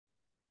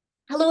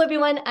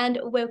everyone, and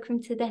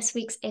welcome to this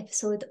week's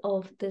episode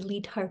of the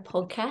Lead Her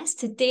podcast.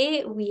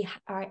 Today, we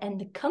are in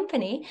the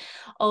company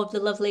of the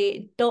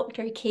lovely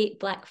Dr. Kate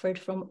Blackford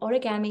from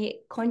Origami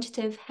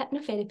Conjugative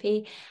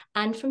Hypnotherapy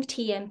and from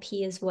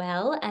TMP as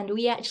well. And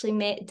we actually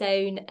met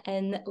down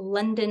in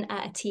London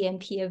at a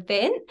TMP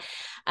event,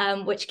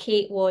 which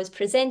Kate was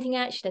presenting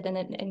at. She did an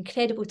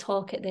incredible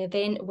talk at the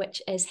event,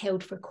 which is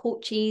held for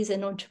coaches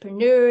and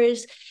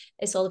entrepreneurs.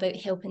 It's all about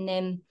helping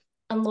them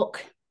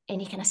unlock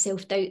any kind of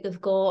self-doubt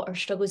they've got or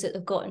struggles that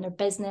they've got in their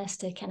business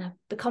to kind of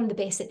become the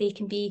best that they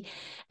can be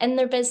in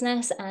their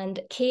business. And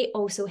Kate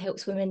also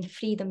helps women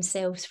free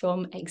themselves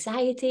from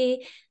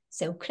anxiety,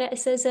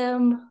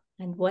 self-criticism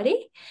and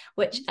worry,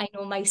 which I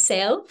know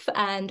myself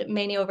and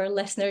many of our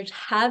listeners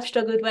have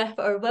struggled with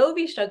or will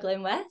be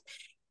struggling with.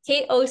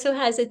 Kate also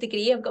has a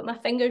degree. I've got my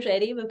fingers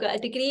ready. We've got a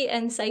degree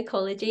in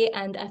psychology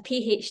and a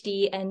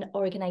PhD in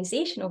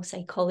organisational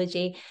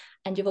psychology.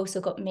 And you've also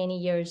got many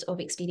years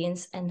of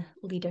experience in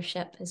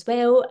leadership as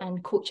well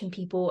and coaching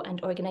people and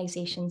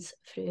organisations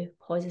through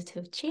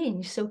positive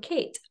change. So,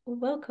 Kate,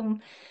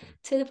 welcome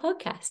to the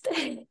podcast.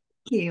 Thank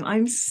you.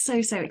 I'm so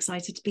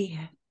excited to be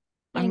here.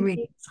 I'm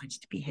really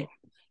excited to be here.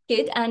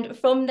 Good. And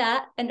from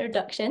that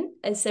introduction,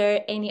 is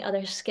there any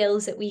other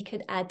skills that we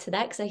could add to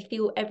that? Because I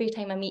feel every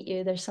time I meet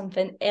you, there's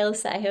something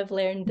else that I have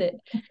learned that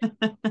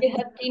you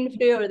have been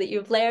through or that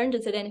you've learned.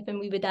 Is there anything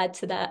we would add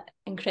to that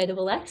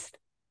incredible list?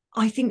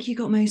 I think you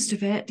got most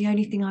of it. The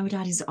only thing I would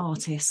add is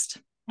artist.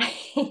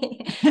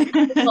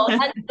 And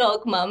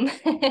dog mum.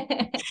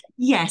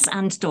 Yes,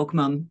 and dog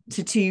mum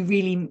to two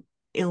really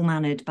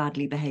ill-mannered,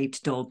 badly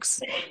behaved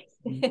dogs.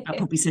 That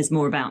probably says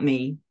more about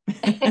me.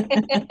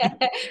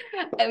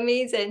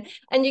 Amazing.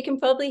 And you can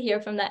probably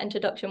hear from that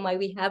introduction why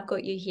we have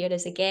got you here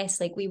as a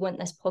guest. Like, we want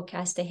this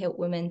podcast to help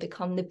women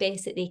become the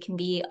best that they can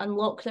be,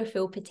 unlock their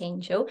full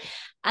potential.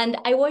 And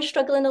I was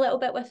struggling a little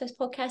bit with this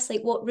podcast,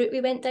 like what route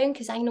we went down,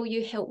 because I know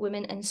you help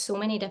women in so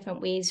many different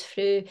ways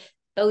through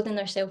building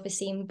their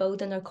self-esteem,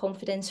 building their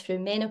confidence through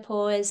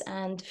menopause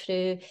and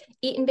through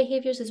eating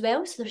behaviours as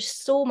well. So there's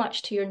so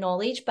much to your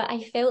knowledge, but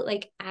I felt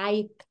like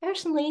I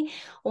personally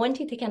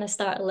wanted to kind of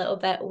start a little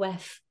bit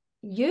with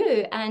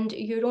you and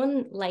your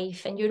own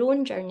life and your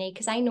own journey,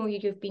 because I know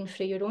you've been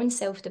through your own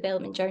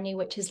self-development journey,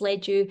 which has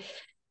led you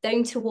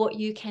down to what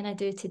you kind of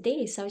do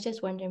today. So I was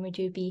just wondering, would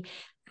you be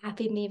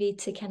happy maybe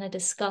to kind of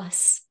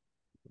discuss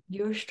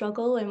your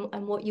struggle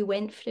and what you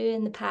went through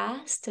in the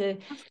past to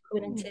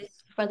go into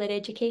further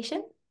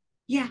education?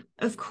 Yeah,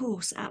 of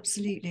course,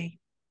 absolutely.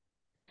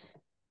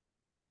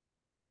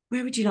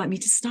 Where would you like me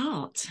to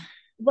start?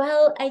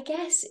 Well, I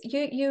guess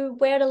you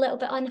were a little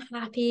bit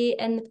unhappy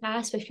in the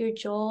past with your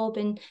job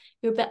and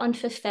you're a bit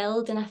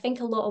unfulfilled. And I think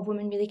a lot of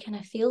women really kind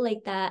of feel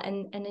like that.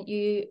 And that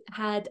you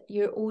had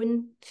your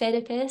own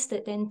therapist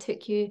that then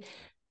took you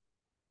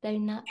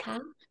down that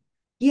path.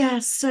 Yeah,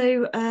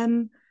 so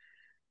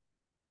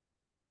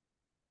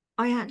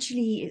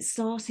it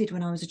started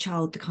when I was a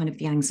child,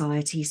 the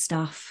anxiety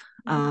stuff.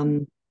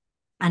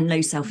 And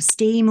low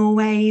self-esteem,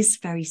 always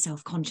very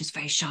self-conscious,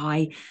 very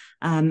shy.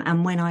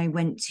 And when I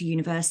went to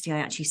university, I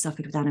actually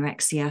suffered with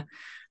anorexia,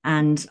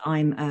 and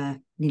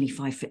I'm nearly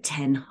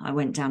 5'10". I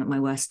went down at my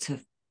worst to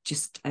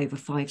just over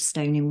 5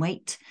 stone in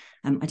weight.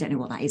 I don't know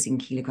what that is in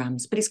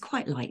kilograms, but it's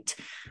quite light.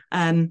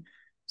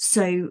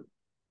 So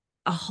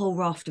a whole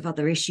raft of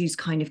other issues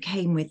kind of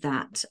came with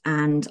that.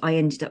 And I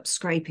ended up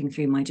scraping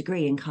through my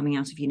degree and coming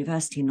out of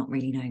university and not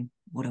really knowing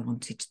what I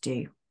wanted to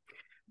do,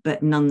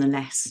 but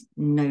nonetheless,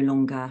 no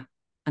longer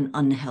an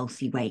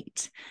unhealthy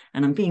weight.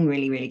 And I'm being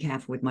really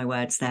careful with my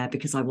words there,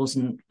 because I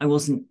wasn't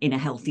in a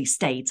healthy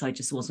state. I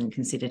just wasn't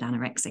considered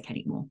anorexic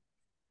anymore.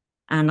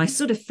 And I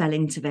sort of fell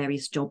into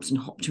various jobs and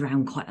hopped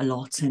around quite a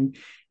lot, and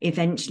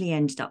eventually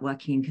ended up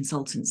working in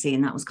consultancy.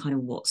 And that was kind of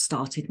what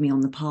started me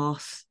on the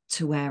path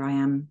to where I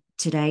am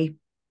today.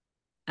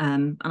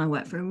 And I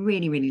work for a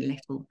really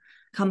little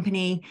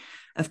company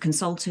of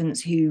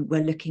consultants who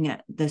were looking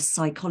at the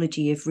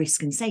psychology of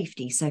risk and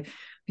safety. So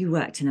we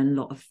worked in a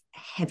lot of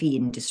heavy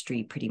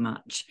industry, pretty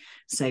much.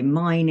 So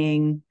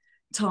mining,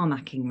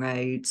 tarmacking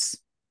roads,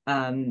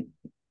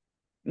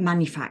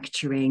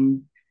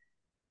 manufacturing,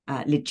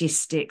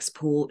 logistics,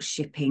 port,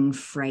 shipping,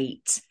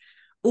 freight,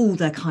 all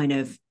the kind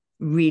of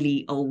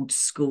really old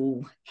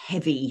school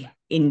heavy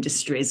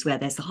industries where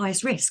there's the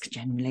highest risk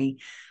generally.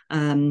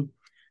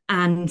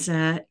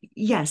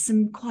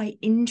 Some quite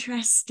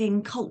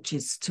interesting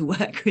cultures to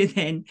work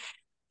within.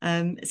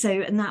 And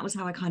that was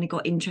how I kind of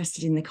got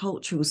interested in the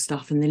cultural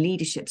stuff and the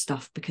leadership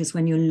stuff, because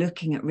when you're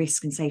looking at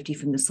risk and safety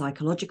from the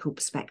psychological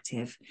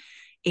perspective,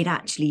 it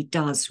actually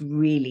does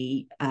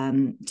really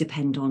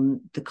depend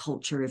on the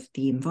culture of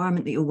the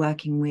environment that you're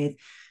working with,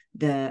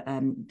 the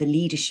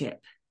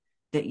leadership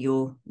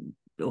or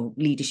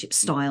leadership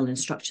style and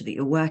structure that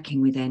you're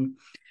working within.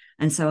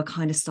 And so I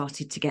kind of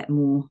started to get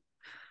more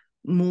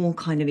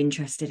kind of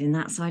interested in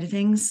that side of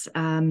things.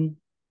 And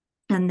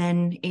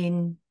then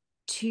in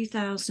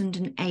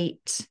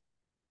 2008,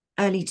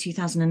 early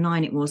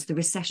 2009, the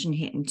recession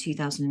hit in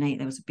 2008.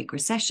 There was a big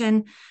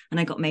recession and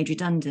I got made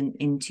redundant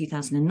in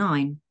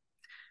 2009.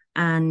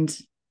 And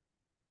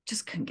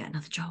just couldn't get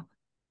another job.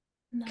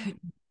 No.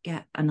 Couldn't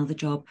get another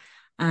job.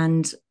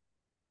 And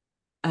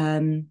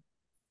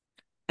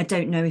I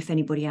don't know if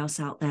anybody else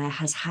out there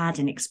has had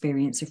an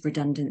experience of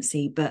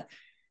redundancy, but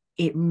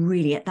it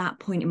really, at that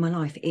point in my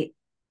life, it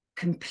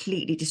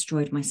completely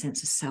destroyed my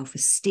sense of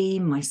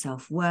self-esteem, my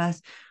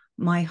self-worth.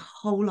 My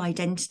whole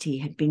identity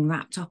had been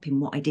wrapped up in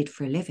what I did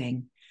for a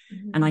living.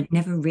 Mm-hmm. And I'd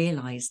never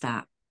realized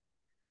that.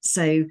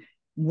 So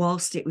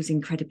whilst it was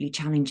incredibly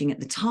challenging at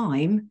the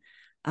time,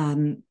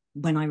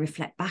 when I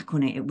reflect back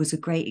on it, it was a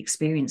great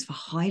experience for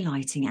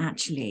highlighting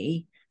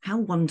actually how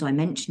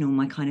one-dimensional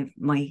my kind of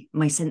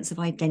my sense of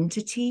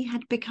identity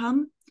had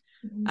become.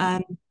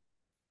 Mm-hmm.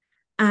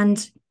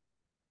 And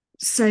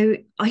so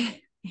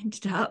I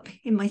ended up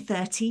in my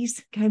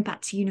 30s going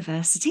back to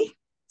university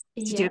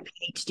to do a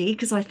PhD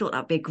because I thought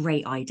that'd be a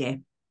great idea.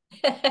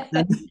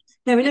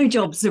 There were no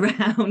jobs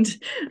around.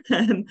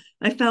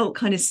 I felt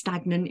kind of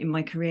stagnant in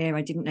my career.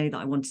 I didn't know that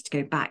I wanted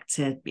to go back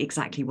to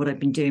exactly what I'd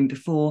been doing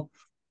before.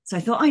 So I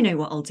thought, I know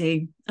what I'll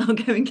do. I'll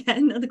go and get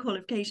another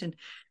qualification.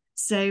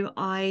 So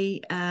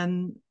I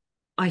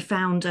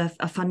found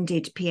a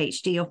funded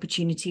PhD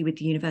opportunity with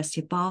the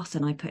University of Bath,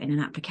 and I put in an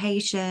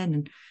application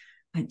and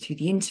went through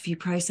the interview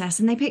process,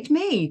 and they picked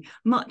me,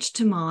 much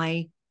to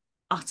my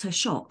utter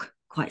shock,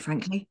 quite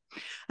frankly.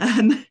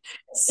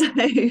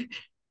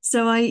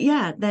 So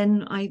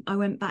I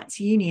went back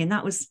to uni, and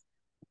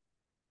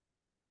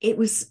it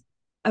was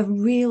a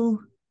real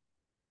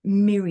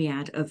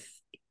myriad of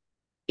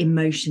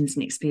emotions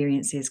and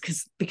experiences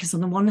because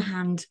on the one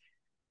hand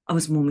I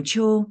was more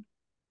mature.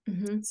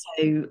 Mm-hmm.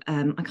 So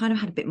I kind of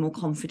had a bit more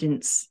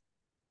confidence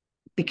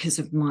because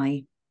of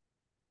my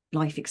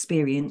life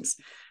experience,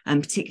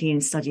 and particularly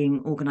in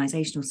studying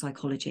organizational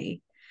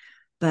psychology.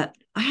 But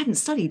I hadn't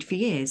studied for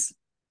years.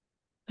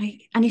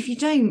 And if you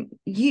don't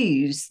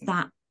use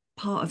that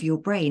part of your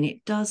brain,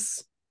 it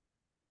does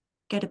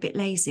get a bit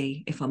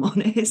lazy, if I'm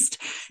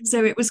honest.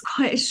 So it was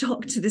quite a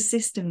shock to the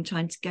system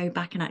trying to go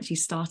back and actually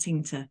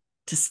starting to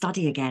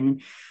study again.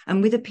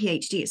 And with a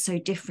PhD, it's so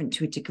different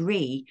to a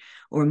degree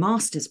or a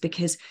master's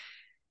because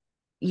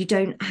you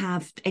don't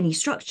have any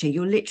structure.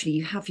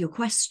 You have your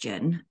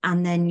question,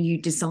 and then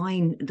you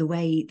design the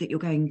way that you're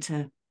going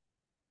to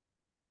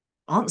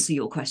answer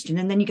your question,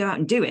 and then you go out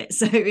and do it.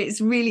 So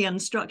it's really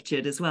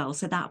unstructured as well.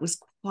 So that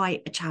was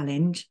quite a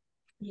challenge.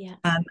 Yeah.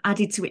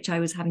 Added to which I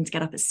was having to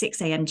get up at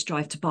 6 a.m. to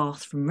drive to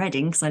Bath from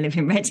Reading because I live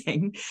in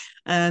Reading,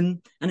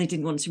 and I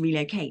didn't want to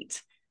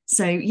relocate.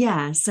 So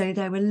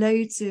there were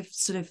loads of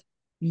sort of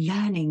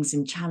learnings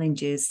and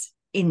challenges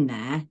in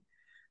there.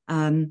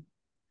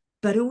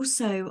 But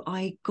also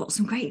I got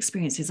some great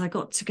experiences. I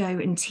got to go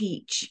and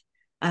teach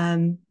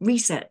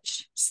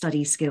research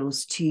study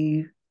skills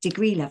to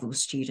degree level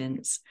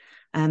students.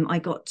 I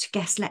got to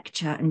guest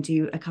lecture and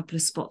do a couple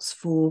of spots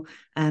for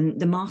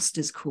the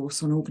master's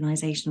course on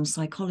organisational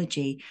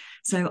psychology.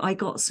 So I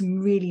got some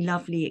really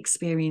lovely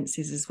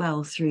experiences as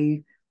well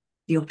through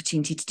the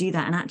opportunity to do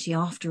that. And actually,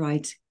 after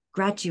I'd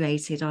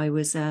graduated, I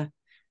was a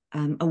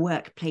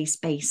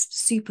workplace-based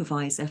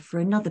supervisor for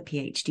another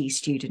PhD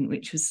student,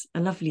 which was a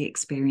lovely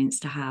experience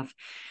to have.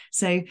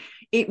 So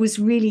it was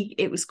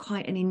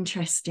quite an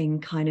interesting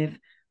kind of,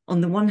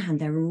 on the one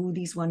hand, there were all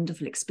these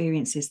wonderful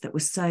experiences that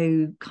were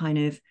so kind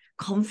of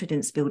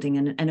confidence building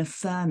and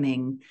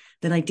affirming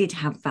that I did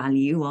have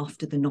value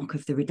after the knock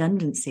of the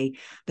redundancy.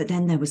 But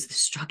then there was the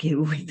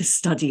struggle with the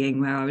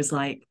studying where I was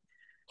like,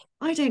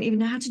 I don't even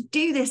know how to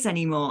do this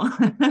anymore.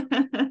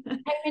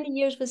 How many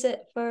years was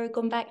it for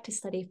going back to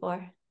study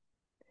for?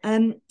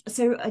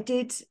 So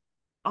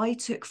I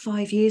took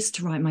 5 years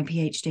to write my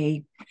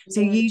PhD.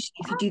 So usually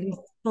if you do them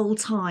full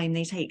time,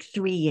 they take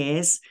 3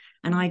 years.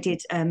 And I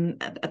did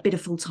a bit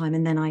of full time,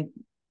 and then I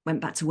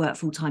went back to work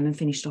full time and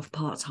finished off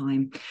part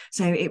time.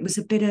 So it was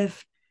a bit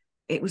of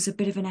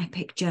an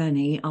epic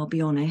journey, I'll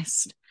be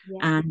honest.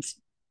 Yeah. And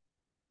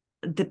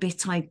the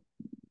bit I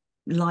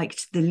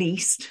liked the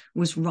least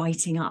was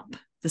writing up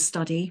the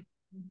study.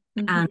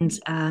 Mm-hmm.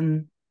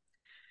 And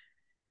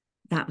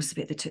that was the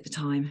bit that took the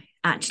time,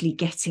 actually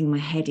getting my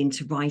head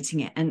into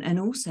writing it. And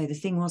also the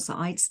thing was that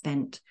I'd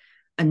spent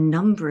a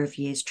number of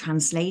years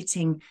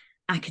translating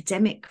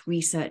academic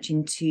research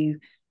into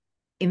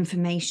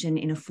information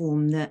in a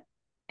form that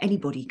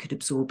anybody could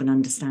absorb and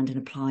understand and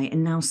apply.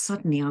 And now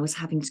suddenly I was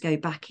having to go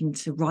back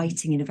into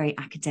writing in a very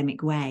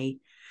academic way.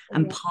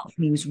 And part of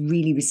me was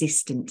really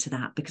resistant to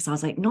that because I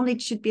was like,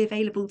 knowledge should be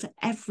available to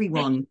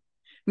everyone.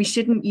 We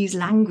shouldn't use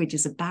language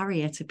as a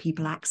barrier to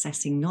people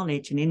accessing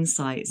knowledge and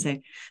insight. So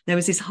there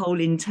was this whole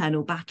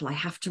internal battle. I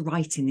have to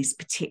write in this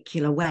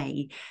particular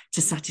way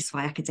to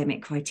satisfy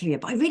academic criteria,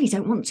 but I really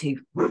don't want to.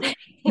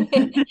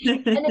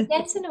 And I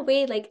guess in a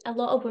way, like a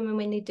lot of women,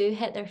 when they do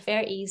hit their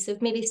 30s,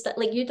 they've maybe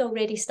like you'd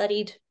already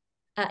studied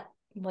at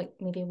like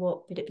maybe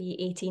what would it be,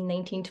 18,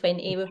 19,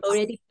 20, we've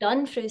already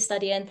done through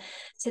studying.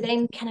 So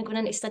then kind of going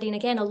into studying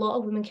again, a lot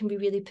of women can be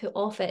really put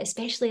off it,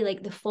 especially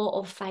like the thought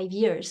of 5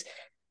 years.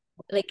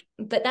 like,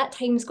 but that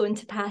time's going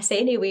to pass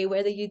anyway,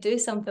 whether you do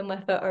something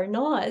with it or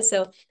not.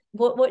 So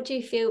what do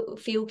you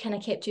feel kind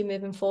of kept you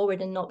moving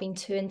forward and not being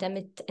too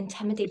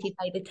intimidated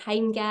by the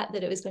time gap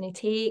that it was going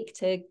to take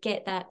to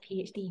get that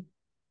PhD?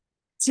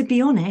 To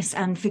be honest,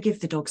 and forgive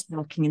the dogs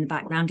barking in the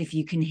background if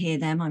you can hear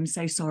them, I'm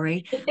so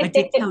sorry. I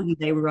did tell you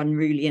they were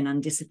unruly and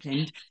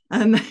undisciplined.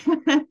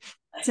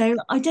 So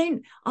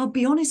I'll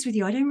be honest with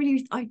you, I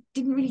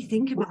didn't really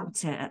think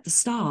about it at the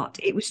start.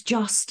 It was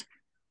just,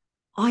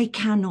 I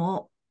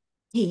cannot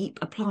keep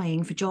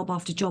applying for job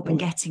after job and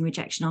getting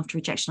rejection after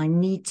rejection. I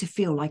need to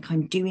feel like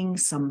I'm doing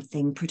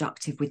something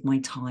productive with my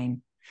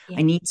time. Yeah.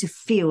 I need to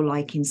feel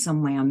like in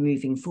some way I'm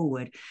moving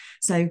forward.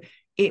 So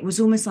it was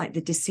almost like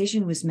the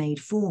decision was made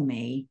for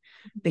me,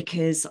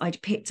 because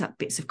I'd picked up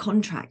bits of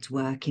contract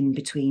work in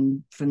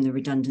between from the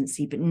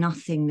redundancy, but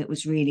nothing that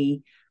was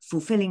really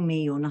fulfilling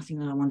me or nothing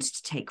that I wanted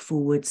to take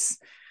forwards.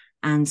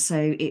 And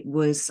so it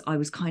was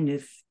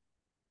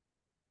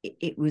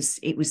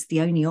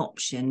the only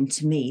option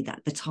to me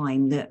at the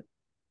time that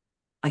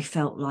I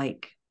felt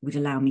like would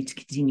allow me to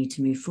continue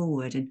to move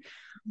forward.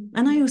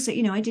 And I also,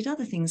 I did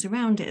other things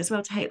around it as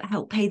well to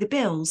help pay the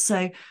bills.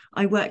 So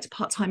I worked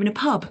part-time in a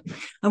pub.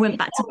 I went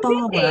back to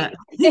bar work.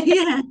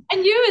 Yeah.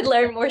 And you would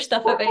learn more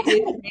stuff about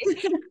you.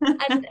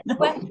 And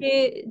with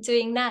you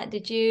doing that,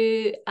 did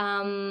you,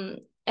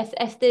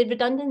 if the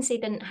redundancy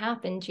didn't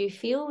happen, do you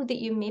feel that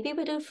you maybe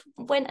would have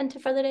went into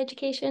further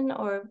education,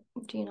 or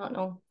do you not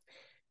know?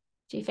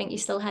 Do you think you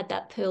still had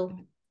that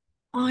pull?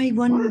 I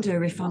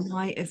wonder if I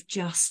might have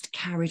just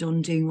carried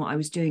on doing what I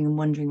was doing and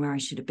wondering where I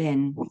should have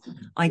been.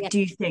 I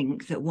do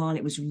think that while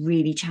it was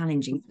really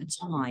challenging at the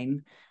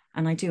time,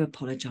 and I do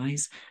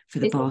apologise for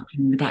the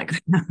barking in the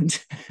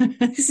background.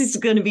 This is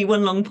going to be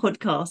one long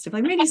podcast. If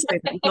I'm really sorry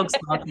about the dogs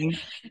barking,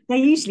 they're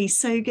usually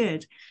so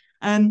good.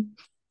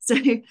 So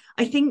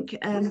I think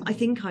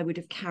I would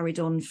have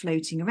carried on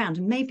floating around,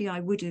 and maybe I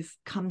would have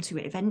come to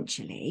it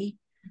eventually,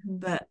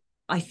 but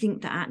I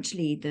think that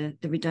actually the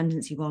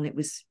redundancy, while it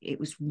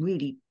was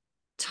really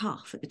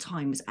tough at the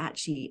time, was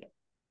actually,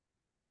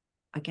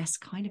 I guess,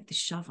 kind of the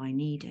shove I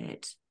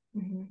needed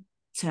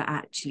to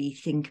actually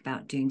think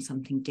about doing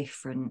something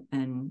different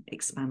and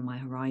expand my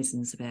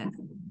horizons a bit.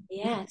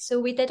 Yeah.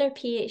 So we did our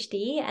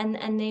PhD,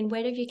 and then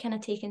where have you kind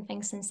of taken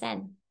things since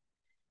then?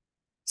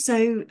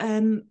 So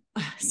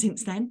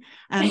since then,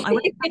 I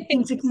went back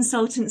into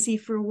consultancy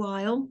for a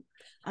while.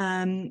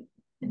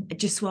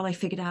 Just while I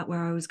figured out where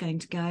I was going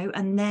to go.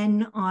 And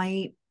then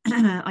I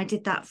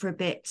did that for a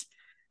bit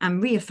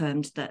and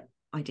reaffirmed that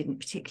I didn't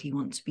particularly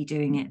want to be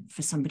doing it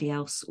for somebody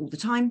else all the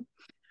time.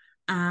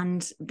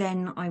 And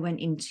then I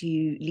went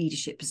into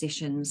leadership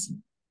positions.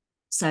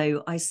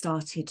 So I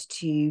started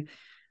to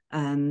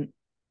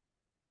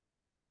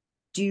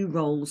do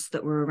roles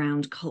that were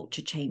around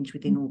culture change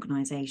within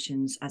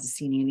organisations as a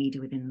senior leader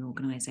within an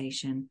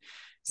organisation.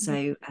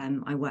 So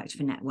I worked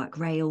for Network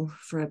Rail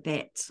for a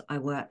bit. I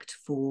worked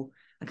for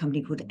a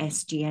company called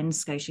SGN,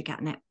 Scotia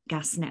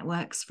Gas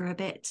Networks, for a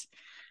bit.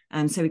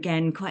 So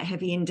again, quite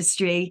heavy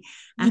industry.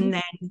 And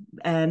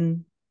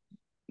then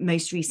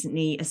most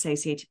recently,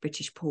 Associated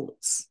British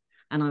Ports.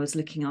 And I was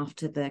looking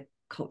after the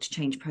culture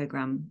change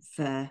programme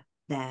for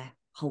their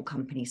whole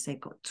company. So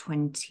they've got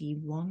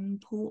 21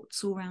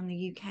 ports all around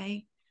the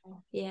UK.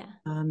 Yeah.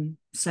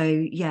 So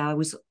yeah, I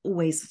was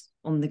always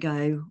on the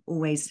go,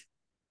 always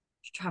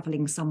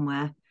traveling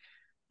somewhere.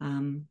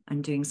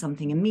 And doing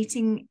something and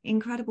meeting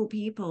incredible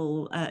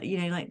people,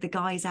 like the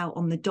guys out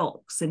on the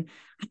docks. And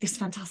I had this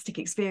fantastic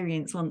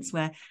experience once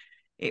where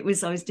I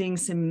was doing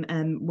some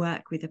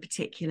work with a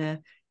particular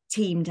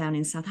team down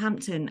in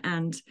Southampton,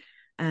 and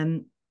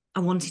I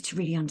wanted to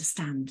really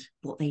understand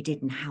what they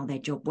did and how their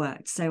job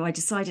worked. So I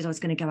decided I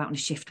was going to go out on a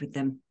shift with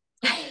them.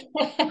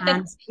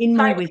 And in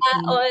my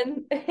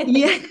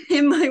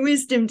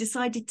wisdom,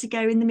 decided to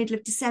go in the middle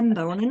of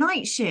December on a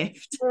night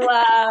shift.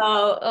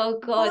 Wow. Oh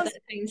God, that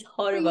seems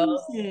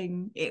horrible.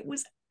 Freezing. It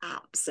was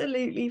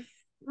absolutely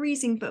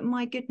freezing, but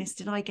my goodness,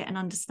 did I get an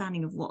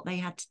understanding of what they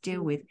had to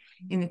deal with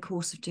in the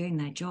course of doing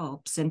their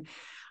jobs. And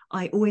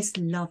I always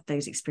loved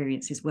those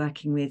experiences,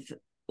 working with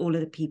all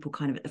of the people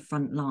kind of at the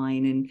front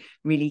line and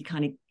really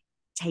kind of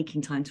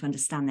taking time to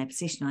understand their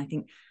position. I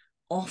think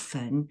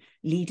often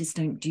leaders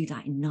don't do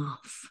that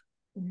enough,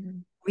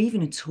 or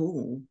even at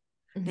all.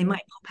 They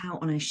might pop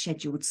out on a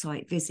scheduled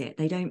site visit.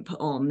 They don't put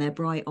on their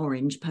bright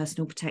orange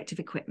personal protective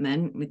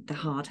equipment with the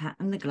hard hat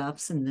and the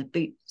gloves and the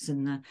boots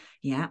and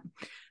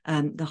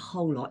the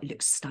whole lot. It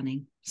looks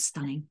stunning.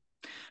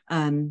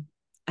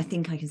 I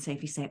think I can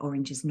safely say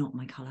orange is not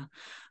my colour.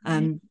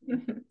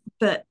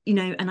 But,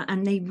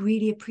 and they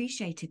really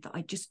appreciated that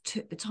I just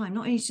took the time,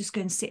 not only to just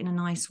go and sit in a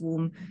nice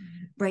warm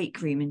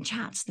break room and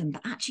chat to them,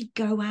 but actually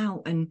go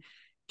out and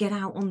get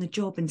out on the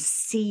job and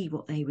see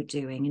what they were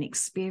doing and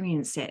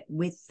experience it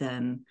with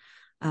them.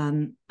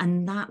 And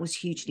that was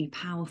hugely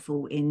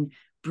powerful in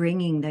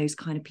bringing those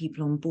kind of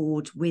people on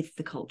board with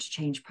the culture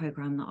change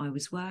program that I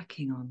was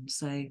working on.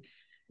 So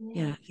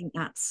yeah, I think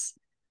that's,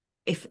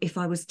 if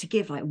I was to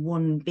give like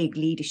one big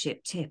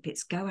leadership tip,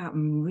 it's go out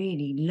and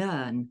really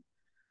learn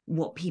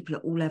what people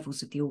at all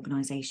levels of the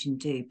organisation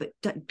do, but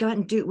go out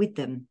and do it with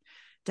them.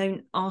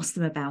 Don't ask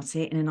them about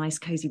it in a nice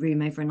cozy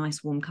room over a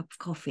nice warm cup of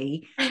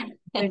coffee.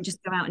 Don't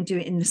just go out and do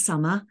it in the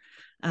summer.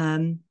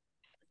 Go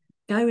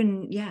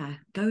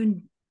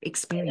and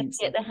experience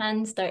Get it. the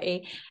hands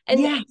dirty. And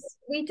Yes.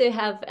 we do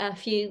have a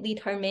few Lead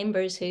Her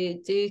members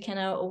who do kind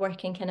of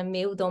work in kind of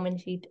male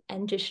dominated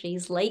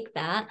industries like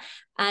that,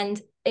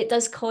 and it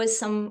does cause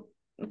some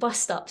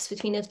bust ups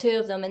between the two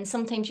of them. And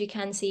sometimes you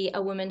can see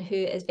a woman who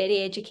is very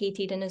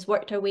educated and has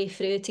worked her way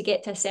through to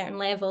get to a certain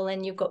level,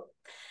 and you've got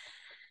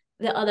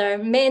the other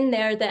men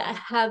there that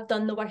have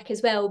done the work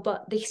as well,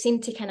 but they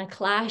seem to kind of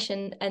clash,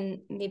 and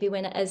maybe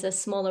when it is a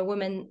smaller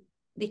woman,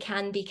 they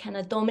can be kind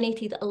of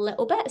dominated a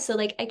little bit. So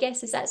like, I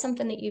guess, is that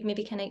something that you've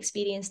maybe kind of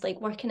experienced, like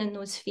working in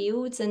those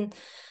fields? And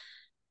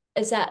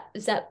is there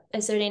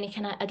any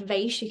kind of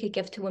advice you could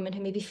give to women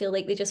who maybe feel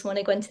like they just want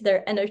to go into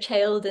their inner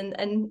child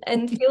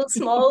and feel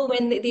small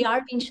when they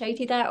are being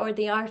shouted at, or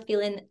they are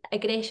feeling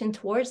aggression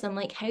towards them?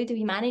 Like, how do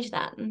we manage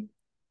that in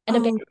a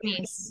better way?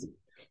 Yes.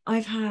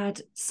 I've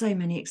had so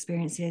many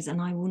experiences, and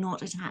I will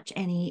not attach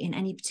any in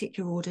any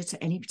particular order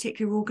to any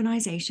particular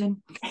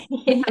organisation.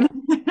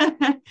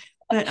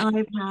 But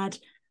I've had,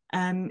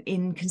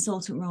 in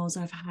consultant roles,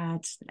 I've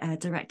had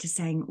directors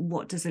saying,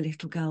 "What does a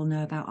little girl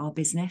know about our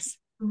business?"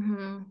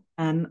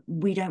 Mm-hmm.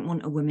 We don't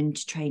want a woman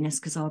to train us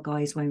because our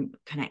guys won't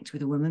connect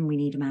with a woman. We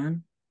need a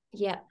man.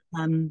 Yeah.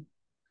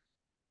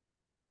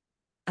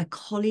 A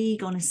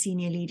colleague on a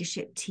senior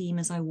leadership team,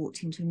 as I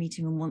walked into a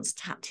meeting room once,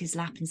 tapped his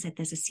lap and said,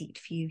 "There's a seat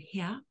for you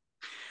here."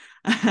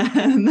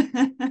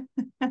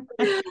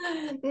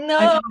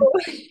 No.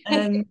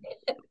 Had,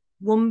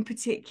 one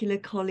particular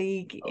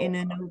colleague in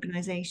an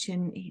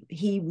organization,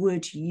 he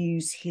would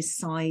use his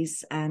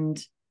size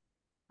and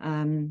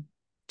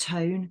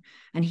tone,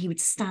 and he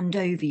would stand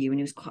over you, and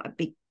he was quite a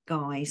big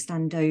guy,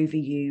 stand over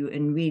you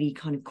and really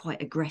kind of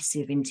quite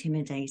aggressive,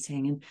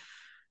 intimidating.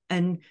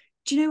 And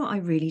do you know what? I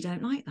really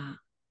don't like that.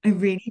 I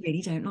really,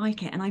 really don't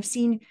like it. And I've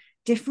seen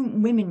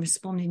different women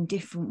respond in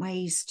different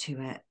ways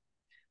to it.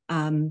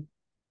 And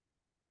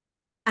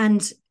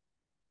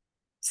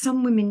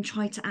some women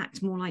try to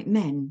act more like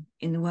men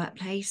in the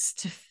workplace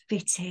to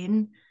fit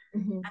in.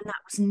 Mm-hmm. And that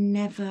was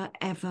never,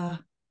 ever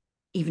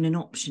even an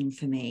option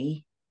for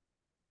me,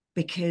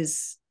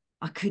 because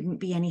I couldn't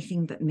be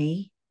anything but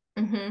me.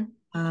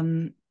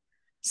 Mm-hmm.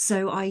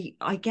 So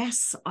I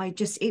guess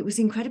it was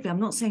incredibly, I'm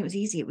not saying it was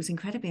easy, it was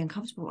incredibly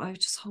uncomfortable. I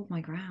would just hold my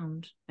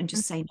ground and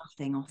just say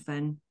nothing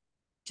often,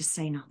 just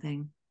say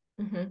nothing,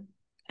 mm-hmm.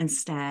 and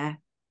stare,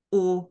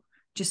 or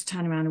just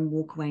turn around and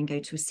walk away and go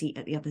to a seat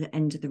at the other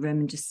end of the room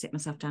and just sit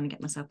myself down and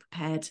get myself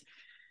prepared.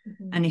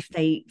 Mm-hmm. And if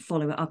they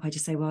follow it up, I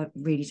just say, "Well, I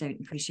really don't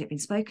appreciate being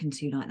spoken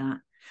to like that."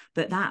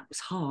 But that was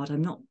hard.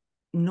 I'm not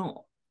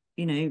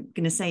going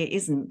to say it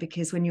isn't,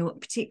 because when you're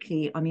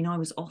particularly, I mean, I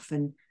was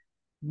often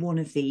one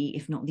of the,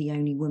 if not the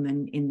only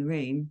woman in the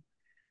room,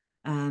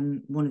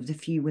 one of the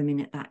few women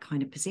at that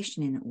kind of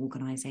position in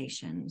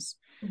organizations.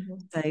 Mm-hmm.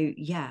 So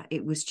yeah,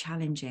 it was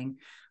challenging.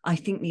 I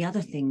think the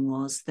other thing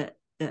was that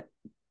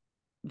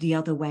the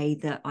other way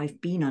that I've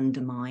been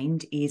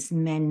undermined is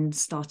men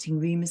starting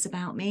rumors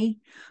about me.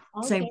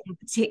 Okay. So a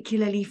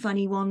particularly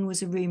funny one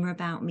was a rumor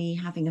about me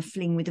having a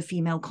fling with a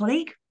female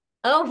colleague.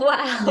 Oh,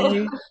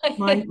 wow.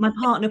 My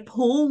partner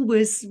Paul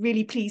was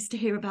really pleased to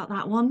hear about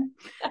that one.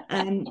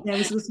 There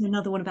was also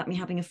another one about me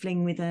having a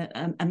fling with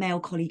a male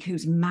colleague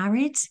who's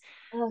married,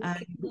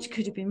 which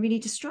could have been really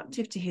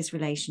destructive to his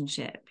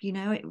relationship.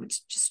 It was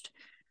just,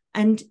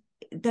 and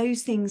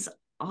those things,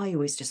 I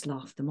always just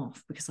laughed them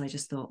off, because I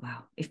just thought,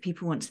 wow, if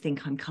people want to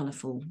think I'm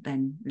colourful,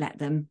 then let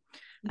them.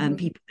 Mm-hmm.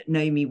 People that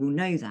know me will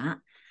know that.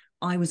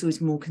 I was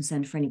always more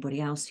concerned for anybody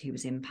else who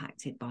was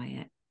impacted by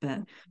it.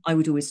 But I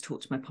would always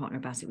talk to my partner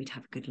about it. We'd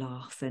have a good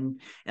laugh.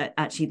 And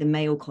actually, the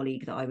male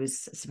colleague that I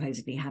was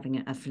supposedly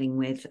having a fling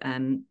with,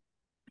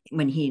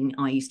 when he and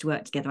I used to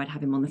work together, I'd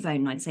have him on the phone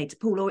and I'd say to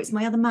Paul, "Oh, it's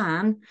my other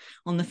man,"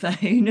 on the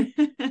phone.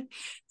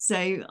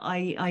 So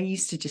I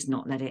used to just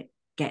not let it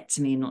get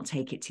to me and not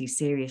take it too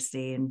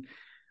seriously. And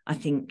I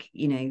think,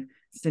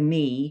 for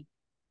me,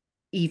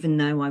 even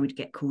though I would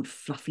get called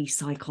fluffy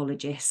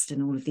psychologist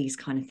and all of these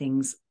kind of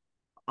things,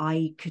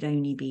 I could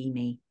only be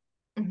me.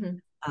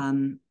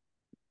 Mm-hmm.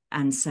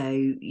 And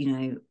so,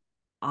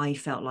 I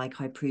felt like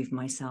I proved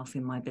myself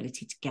in my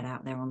ability to get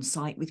out there on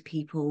site with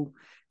people,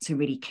 to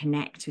really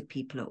connect with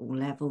people at all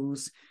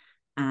levels,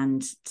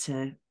 and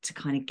to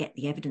kind of get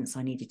the evidence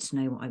I needed to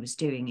know what I was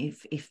doing.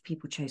 If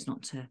people chose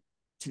not to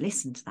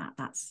listen to that,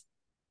 that's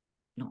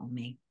not on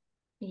me.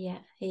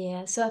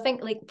 Yeah. So I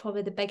think like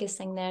probably the biggest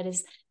thing there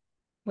is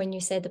when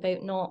you said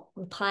about not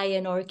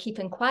replying or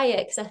keeping quiet,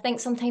 because I think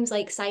sometimes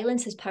like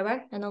silence is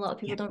power, and a lot of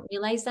people don't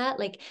realize that.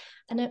 Like,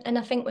 and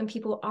I think when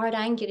people are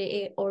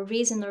angry or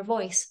raising their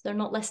voice, they're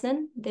not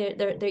listening.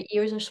 Their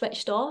ears are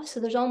switched off. So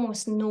there's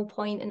almost no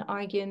point in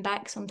arguing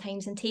back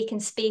sometimes, and taking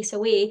space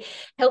away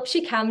helps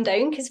you calm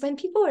down. Because when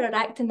people are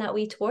acting that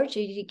way towards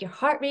you, your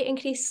heart rate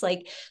increases,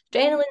 like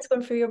adrenaline's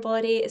going through your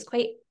body. It's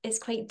quite it's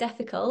quite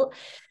difficult.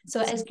 So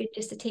it is good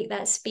just to take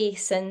that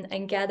space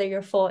and gather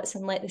your thoughts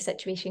and let the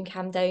situation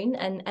calm down.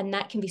 And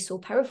that can be so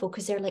powerful,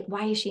 because they're like,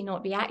 why is she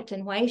not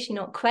reacting? Why is she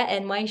not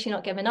quitting? Why is she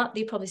not giving up?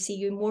 They probably see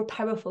you more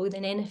powerful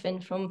than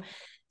anything from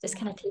just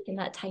kind of taking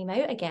that time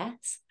out, I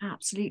guess.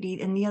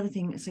 Absolutely. And the other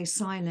thing, so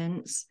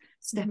silence,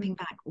 stepping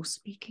back, or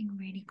speaking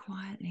really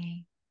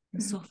quietly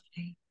and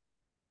softly.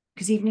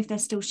 Because even if they're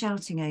still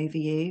shouting over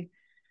you,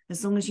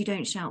 as long as you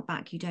don't shout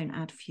back, you don't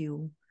add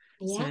fuel.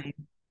 Yeah. So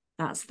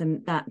that's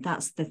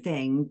the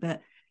thing.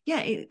 But yeah,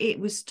 it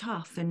was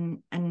tough,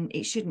 and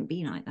it shouldn't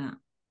be like that.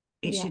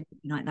 It Yeah.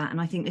 shouldn't be like that. And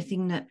I think the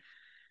thing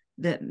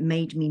that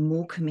made me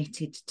more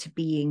committed to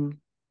being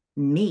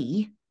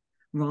me,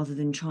 rather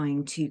than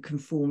trying to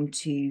conform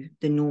to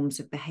the norms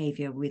of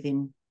behavior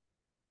within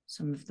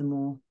some of the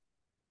more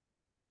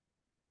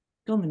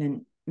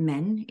dominant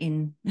men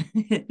in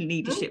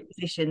leadership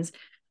positions,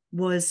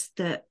 was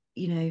that,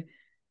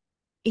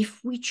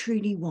 if we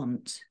truly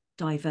want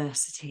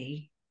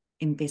diversity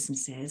in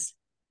businesses,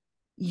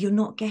 you're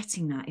not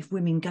getting that if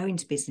women go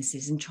into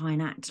businesses and try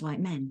and act like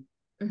men.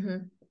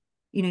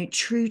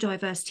 True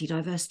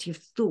diversity of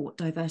thought,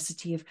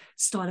 diversity of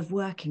style of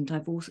working,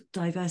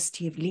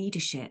 diversity of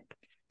leadership,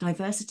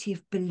 diversity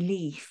of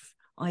belief,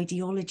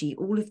 ideology,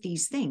 all of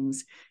these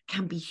things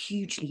can be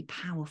hugely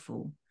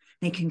powerful.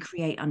 They can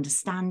create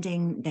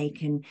understanding, they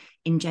can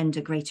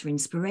engender greater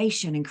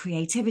inspiration and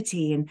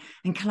creativity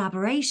and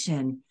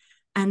collaboration.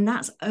 And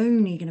that's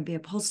only going to be a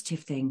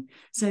positive thing.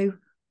 So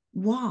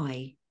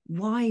why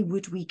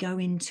would we go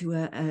into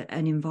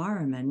an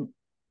environment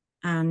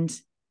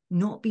and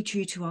not be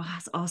true to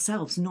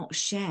ourselves, not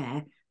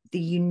share the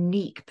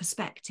unique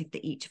perspective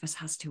that each of us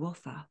has to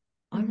offer?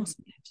 I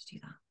wasn't able to do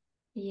that.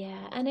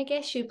 Yeah, and I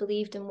guess you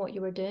believed in what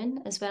you were doing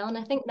as well. And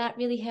I think that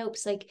really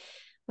helps, like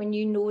when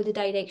you know the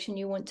direction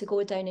you want to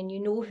go down and you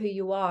know who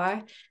you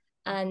are,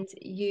 and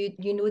you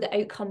know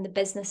the outcome the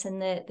business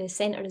and the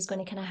centre is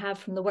going to kind of have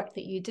from the work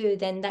that you do,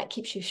 then that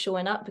keeps you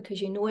showing up,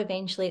 because you know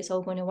eventually it's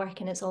all going to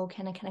work and it's all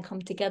kind of come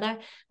together. And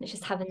it's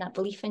just having that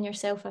belief in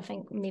yourself, I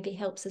think, maybe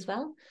helps as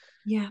well.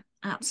 Yeah,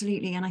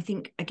 absolutely. And I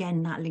think,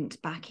 again, that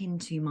linked back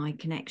into my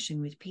connection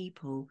with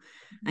people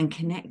and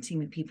connecting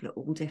with people at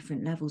all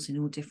different levels in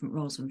all different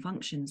roles and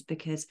functions,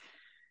 because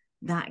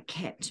that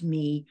kept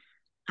me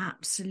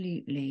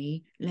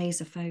absolutely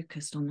laser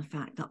focused on the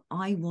fact that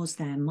I was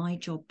there, my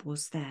job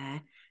was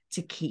there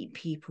to keep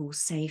people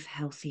safe,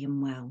 healthy,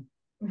 and well.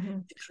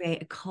 To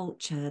create a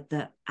culture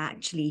that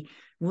actually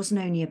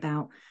wasn't only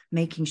about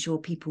making sure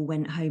people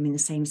went home in the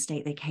same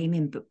state they came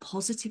in, but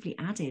positively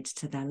added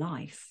to their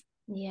life.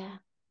 Yeah.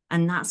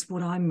 And that's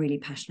what I'm really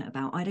passionate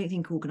about. I don't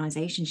think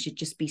organizations should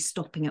just be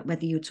stopping at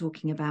whether you're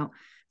talking about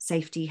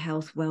safety,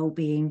 health,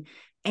 well-being,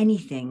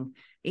 anything.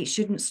 It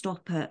shouldn't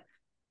stop at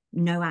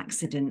no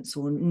accidents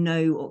or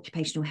no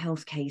occupational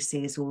health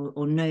cases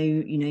or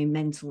no,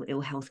 mental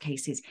ill health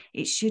cases.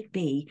 It should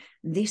be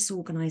this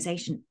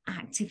organization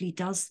actively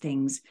does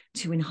things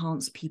to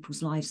enhance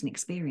people's lives and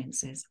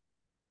experiences.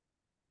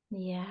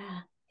 Yeah.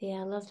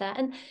 Yeah, I love that.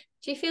 And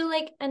do you feel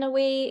like, in a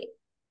way,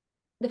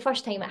 the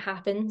first time it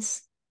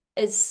happens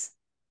is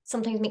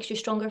sometimes makes you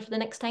stronger for the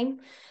next time?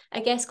 I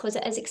guess because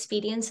it is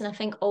experience, and I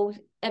think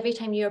every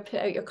time you're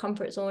put out your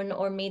comfort zone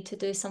or made to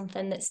do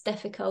something that's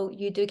difficult,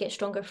 you do get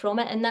stronger from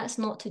it. And that's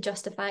not to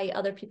justify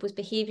other people's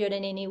behavior in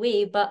any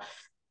way, but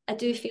I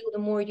do feel the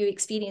more you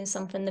experience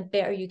something, the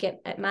better you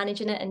get at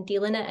managing it and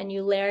dealing it, and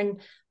you learn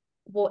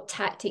what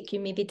tactic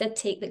you maybe did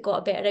take that got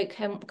a better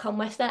outcome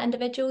with that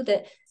individual.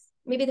 That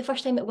maybe the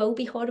first time it will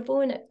be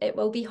horrible and it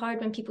will be hard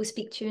when people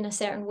speak to you in a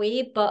certain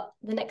way, but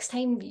the next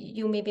time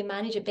you'll maybe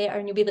manage it better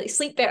and you'll be able to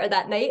sleep better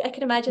that night. I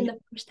can imagine the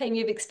first time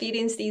you've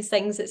experienced these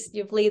things,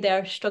 you've lay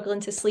there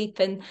struggling to sleep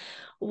and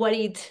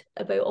worried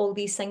about all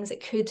these things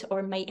that could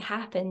or might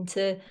happen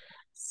to.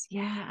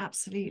 Yeah,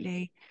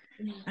 absolutely.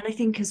 Yeah. And I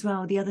think as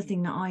well, the other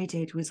thing that I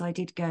did was I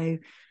did go,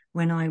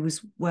 when I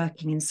was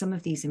working in some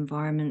of these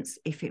environments,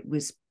 if it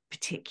was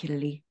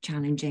particularly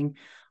challenging,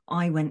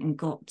 I went and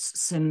got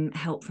some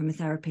help from a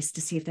therapist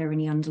to see if there are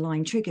any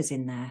underlying triggers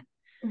in there.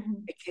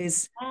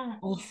 Because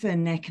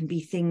often there can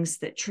be things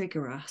that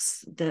trigger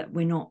us that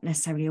we're not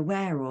necessarily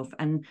aware of.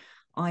 And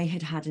I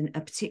had a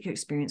particular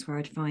experience where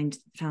I'd found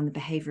the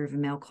behavior of a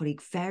male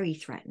colleague very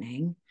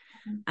threatening.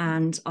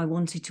 And I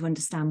wanted to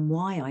understand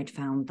why I'd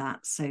found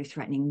that so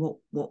threatening,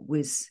 what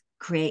was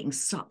creating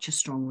such a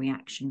strong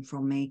reaction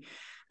from me.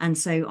 And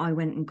so I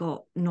went and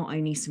got not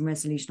only some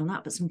resolution on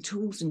that, but some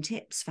tools and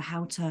tips for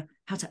how to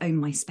own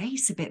my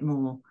space a bit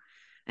more,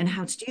 and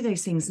how to do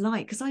those things,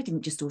 like, because I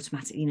didn't just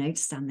automatically to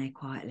stand there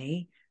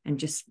quietly and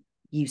just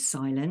use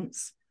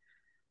silence.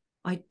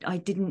 I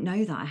didn't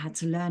know that. I had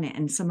to learn it,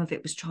 and some of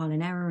it was trial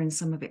and error, and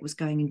some of it was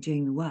going and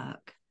doing the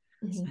work.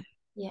 So.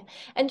 Yeah.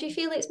 And do you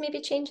feel it's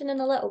maybe changing in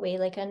a little way?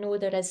 Like, I know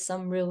there is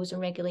some rules and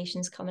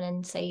regulations coming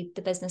inside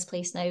the business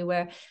place now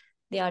where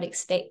they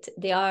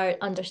are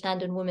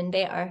understanding women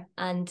better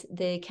and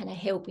the kind of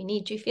help we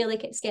need. Do you feel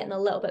like it's getting a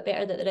little bit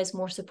better, that there is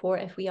more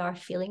support if we are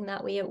feeling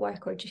that way at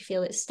work, or do you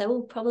feel it's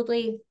still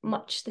probably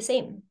much the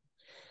same?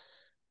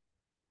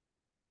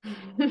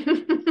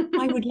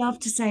 I would love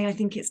to say I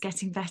think it's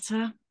getting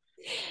better.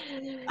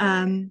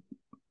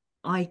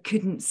 I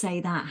couldn't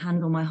say that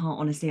hand on my heart,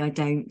 honestly. I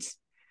don't.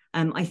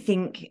 I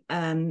think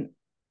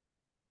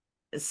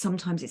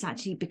sometimes it's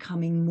actually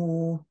becoming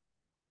more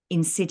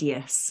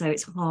insidious, so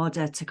it's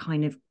harder to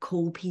kind of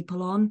call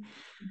people on.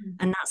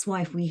 And that's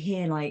why if we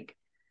hear like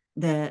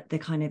the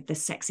kind of the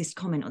sexist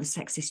comment or the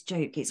sexist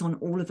joke, it's on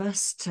all of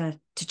us to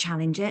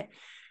challenge it.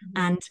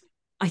 And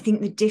I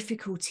think the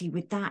difficulty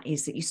with that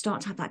is that you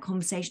start to have that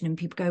conversation and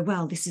people go,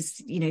 well, this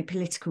is, you know,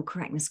 political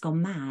correctness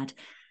gone mad.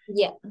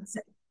 Yeah. So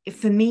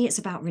for me, it's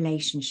about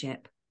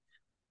relationship.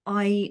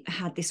 I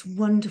had this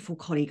wonderful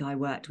colleague I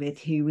worked with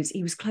he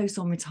was close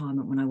on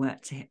retirement when I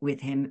worked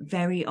with him,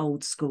 very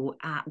old school,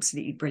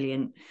 absolutely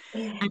brilliant.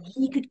 And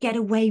he could get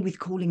away with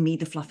calling me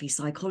the fluffy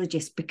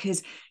psychologist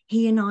because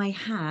he and I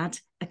had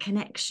a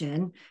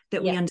connection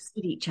that we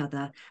understood each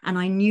other. And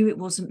I knew it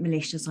wasn't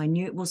malicious. I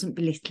knew it wasn't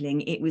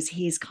belittling. It was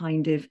his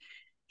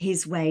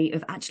way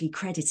of actually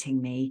crediting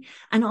me.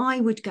 And I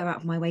would go out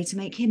of my way to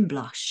make him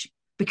blush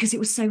because it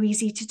was so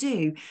easy to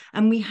do.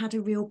 And we had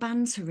a real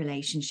banter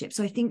relationship.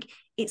 So I think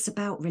it's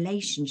about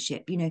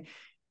relationship. You know,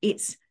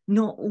 it's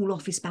not all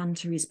office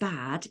banter is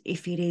bad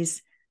if it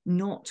is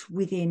not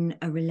within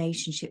a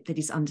relationship that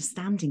is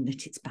understanding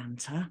that it's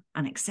banter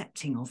and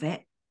accepting of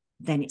it,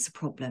 then it's a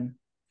problem.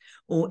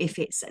 Or if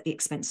it's at the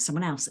expense of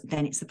someone else,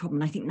 then it's the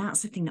problem. And I think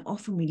that's the thing that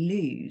often we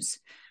lose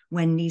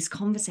when these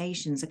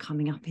conversations are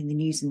coming up in the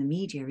news and the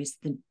media is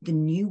the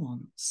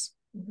nuance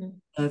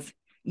of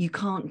you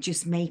can't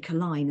just make a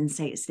line and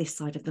say it's this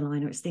side of the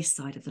line or it's this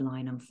side of the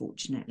line.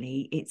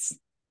 Unfortunately,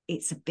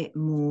 it's a bit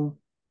more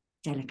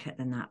delicate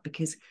than that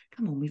because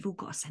come on, we've all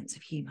got a sense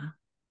of humor.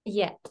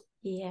 Yeah.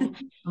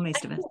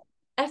 Most of us.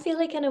 I feel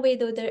like in a way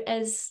though there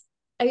is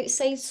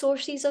outside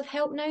sources of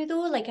help now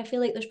though. Like I feel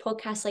like there's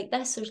podcasts like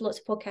this. There's lots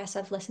of podcasts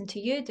I've listened to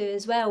you do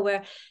as well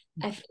where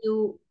I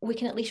feel we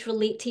can at least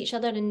relate to each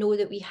other and know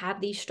that we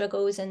have these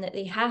struggles and that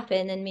they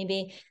happen, and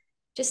maybe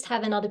just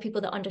having other people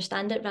that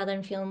understand it rather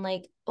than feeling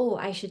like, oh,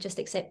 I should just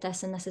accept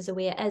this and this is the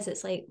way it is.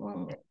 It's like,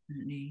 well,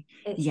 definitely.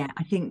 Yeah,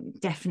 I think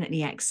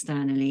definitely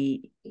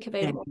externally think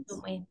about it more,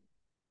 don't we?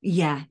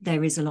 Yeah,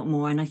 there is a lot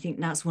more. And I think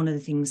that's one of the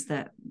things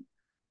that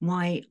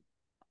why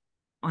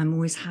I'm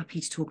always happy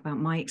to talk about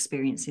my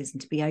experiences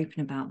and to be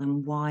open about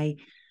them, why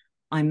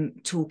I'm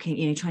talking,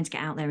 you know, trying to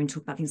get out there and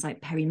talk about things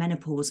like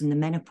perimenopause and the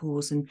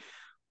menopause and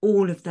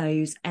all of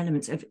those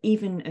elements of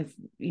even of,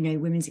 you know,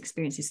 women's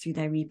experiences through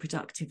their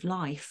reproductive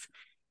life.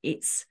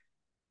 It's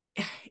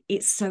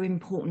so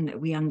important that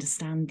we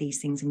understand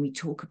these things and we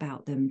talk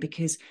about them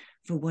because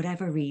for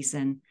whatever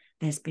reason,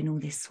 there's been all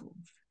this sort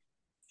of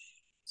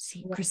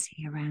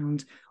secrecy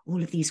around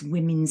all of these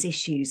women's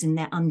issues, and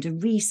they're under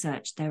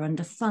researched, they're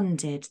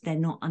underfunded, they're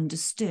not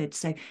understood.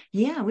 So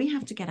yeah, we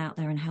have to get out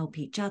there and help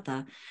each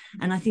other.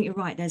 And I think you're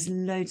right, there's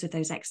loads of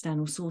those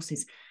external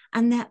sources,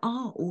 and there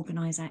are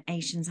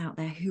organizations out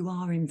there who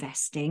are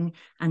investing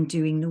and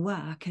doing the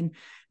work. And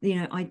you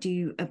know, I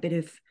do a bit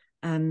of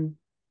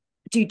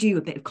do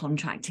a bit of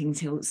contracting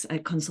till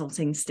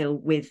consulting still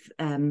with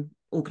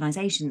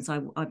organizations. I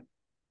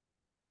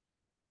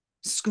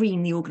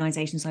screen the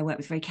organizations I work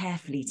with very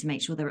carefully to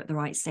make sure they're at the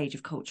right stage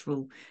of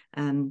cultural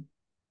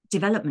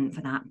development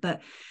for that.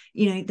 But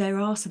you know, there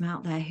are some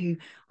out there who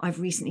I've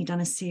recently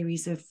done a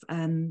series of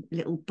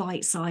little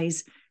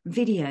bite-sized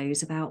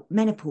videos about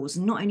menopause,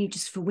 and not only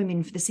just for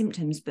women for the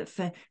symptoms, but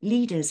for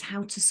leaders,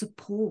 how to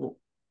support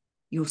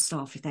your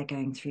staff if they're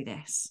going through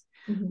this,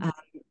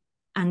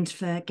 and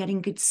for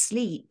getting good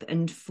sleep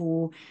and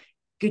for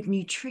good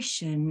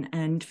nutrition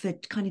and for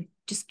kind of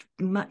just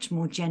much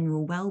more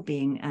general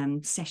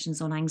well-being, sessions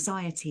on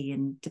anxiety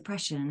and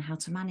depression and how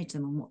to manage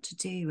them and what to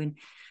do. And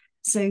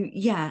so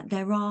yeah,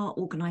 there are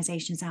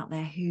organizations out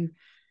there who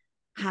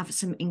have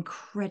some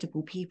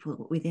incredible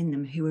people within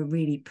them who are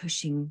really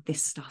pushing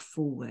this stuff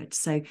forward.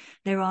 So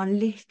there are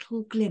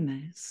little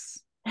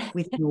glimmers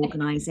with the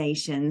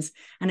organizations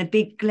and a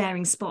big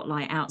glaring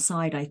spotlight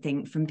outside, I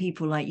think, from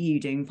people like you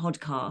doing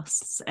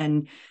podcasts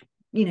and,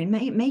 you know,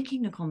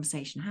 making the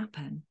conversation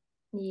happen.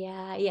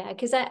 Yeah,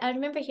 because I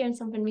remember hearing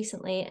something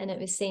recently and it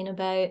was saying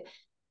about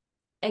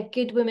a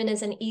good woman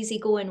is an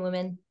easygoing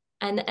woman.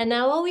 And I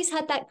always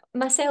had that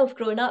myself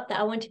growing up, that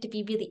I wanted to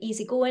be really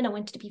easygoing. I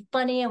wanted to be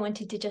funny. I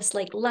wanted to just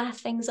like laugh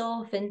things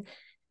off, and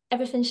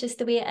everything's just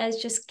the way it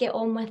is. Just get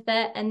on with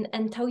it. And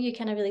until you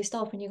kind of really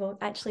stop and you go,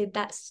 actually,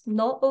 that's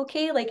not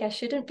okay. Like I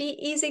shouldn't be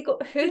easy.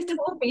 Who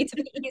told me to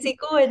be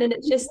easygoing? And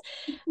it's just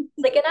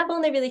like, and I've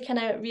only really kind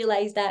of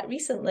realized that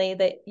recently,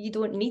 that you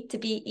don't need to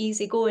be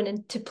easygoing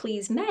and to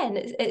please men.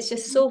 It's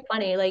just so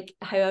funny, like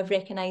how I've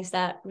recognized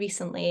that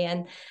recently.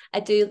 And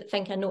I do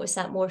think I notice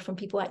that more from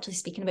people actually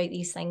speaking about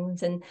these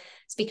things and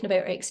speaking about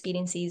our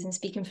experiences and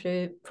speaking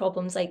through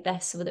problems like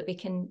this, so that we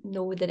can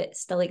know that it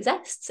still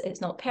exists. It's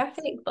not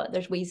perfect, but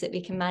there's ways that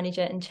we can manage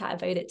it and chat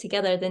about it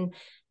together than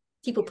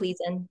people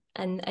pleasing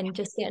and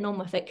just getting on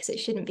with it, because it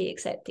shouldn't be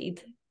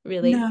accepted,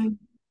 really. No,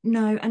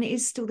 No, and it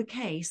is still the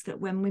case that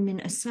when women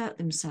assert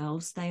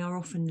themselves, they are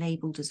often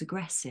labelled as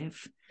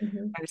aggressive,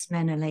 whereas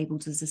men are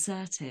labelled as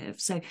assertive.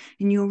 So,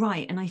 and you're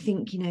right. And I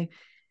think,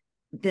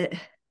 that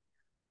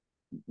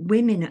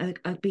women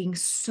are being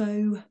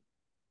so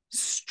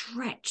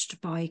stretched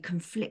by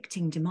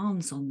conflicting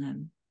demands on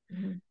them,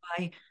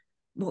 by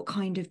what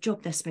kind of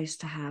job they're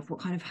supposed to have, what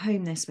kind of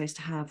home they're supposed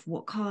to have,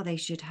 what car they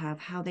should have,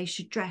 how they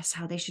should dress,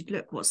 how they should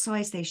look, what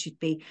size they should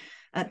be,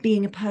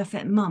 being a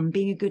perfect mum,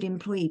 being a good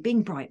employee,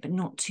 being bright but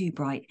not too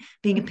bright,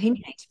 being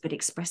opinionated but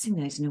expressing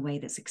those in a way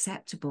that's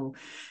acceptable.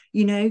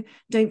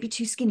 Don't be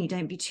too skinny,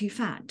 don't be too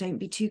fat, don't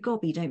be too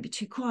gobby, don't be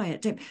too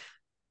quiet.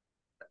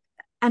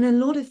 And a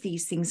lot of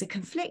these things are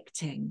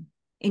conflicting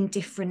in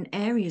different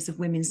areas of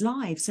women's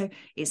lives. So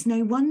it's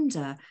no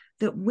wonder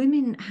that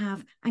women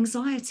have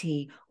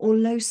anxiety or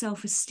low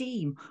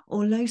self-esteem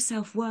or low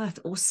self-worth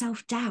or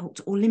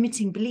self-doubt or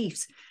limiting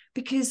beliefs,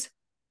 because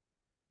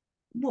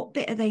what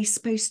bit are they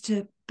supposed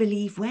to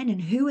believe when,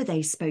 and who are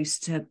they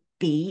supposed to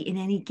be in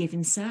any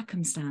given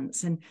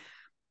circumstance? And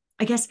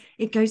I guess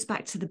it goes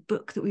back to the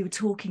book that we were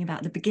talking about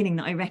at the beginning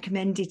that I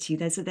recommended to you.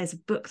 There's a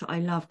book that I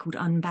love called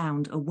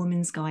Unbound, A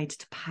Woman's Guide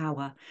to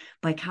Power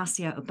by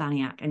Cassia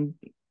Urbaniak. And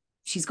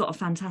she's got a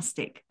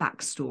fantastic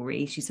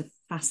backstory. She's a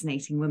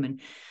fascinating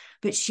woman.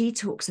 But she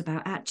talks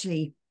about,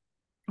 actually,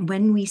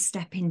 when we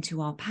step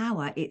into our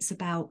power, it's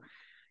about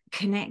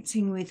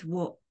connecting with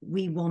what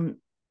we want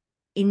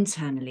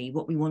internally,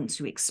 what we want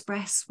to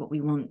express, what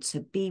we want to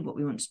be, what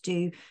we want to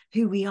do,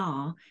 who we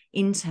are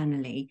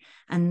internally.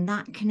 And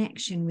that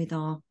connection with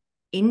our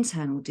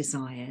internal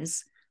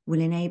desires will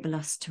enable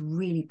us to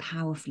really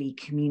powerfully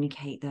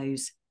communicate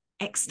those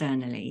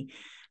externally.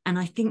 And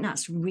I think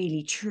that's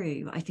really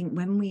true. I think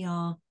when we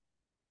are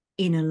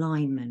in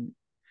alignment,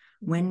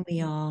 when we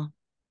are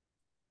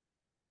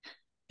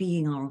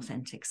being our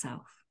authentic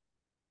self,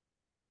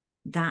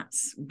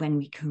 that's when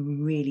we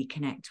can really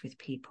connect with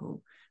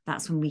people.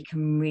 That's when we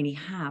can really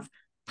have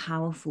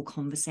powerful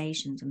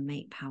conversations and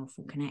make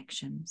powerful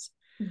connections.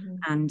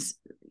 And,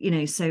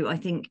 so I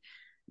think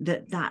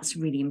that's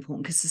really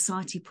important, because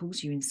society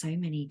pulls you in so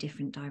many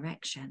different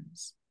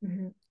directions.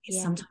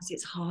 Sometimes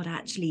it's hard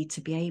actually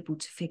to be able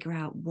to figure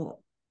out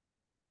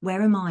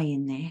where am I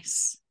in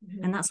this?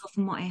 And that's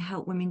often what I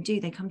help women do.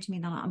 They come to me,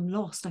 they're like, I'm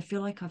lost. I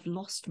feel like I've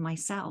lost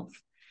myself.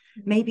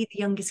 Maybe the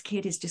youngest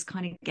kid is just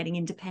kind of getting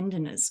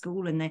independent at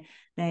school, and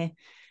they're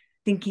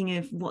thinking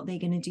of what they're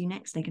going to do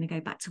next. They're going to go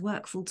back to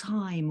work full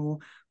time, or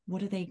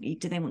do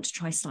they want to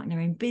try starting their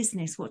own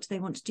business? What do they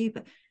want to do?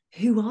 But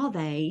who are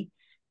they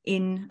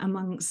in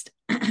amongst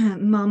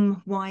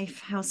mum, wife,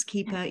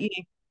 housekeeper,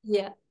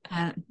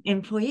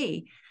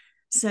 employee?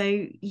 So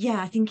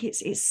I think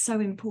it's so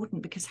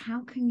important, because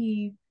how can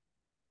you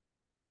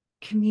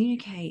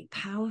communicate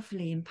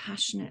powerfully and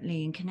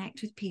passionately and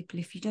connect with people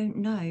if you don't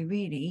know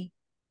really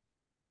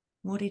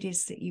what it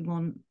is that you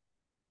want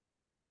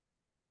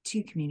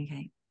to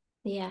communicate?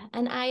 Yeah,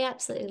 and I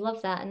absolutely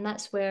love that. And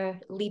that's where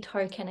Lead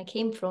Her kind of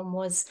came from,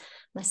 was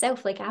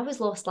myself. Like, I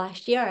was lost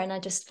last year and I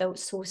just felt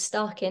so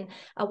stuck, and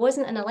I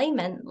wasn't in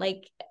alignment.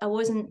 Like, I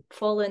wasn't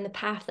following the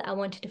path that I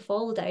wanted to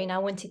follow down. I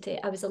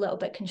was a little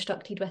bit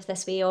constructed with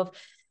this way of,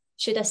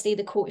 should I stay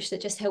the coach that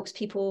just helps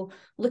people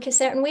look a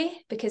certain way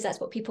because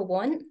that's what people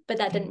want? But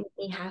that didn't make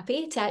me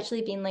happy, to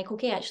actually being like,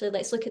 okay, actually,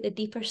 let's look at the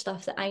deeper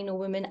stuff that I know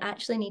women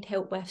actually need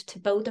help with to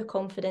build their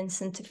confidence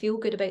and to feel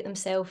good about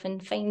themselves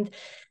and find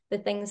the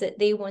things that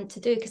they want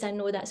to do, because I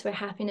know that's where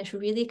happiness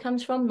really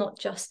comes from. Not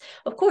just,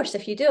 of course,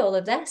 if you do all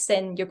of this,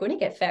 then you're going to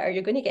get fitter,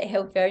 you're going to get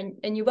healthier,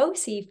 and you will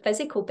see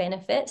physical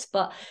benefits,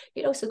 but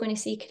you're also going to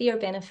see career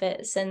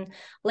benefits and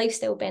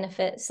lifestyle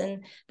benefits,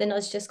 and then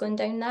us just going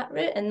down that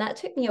route. And that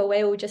took me a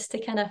while just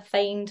to kind of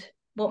find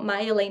what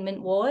my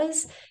alignment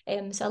was.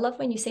 So I love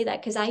when you say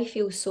that, because I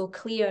feel so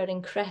clear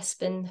and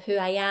crisp in who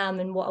I am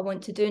and what I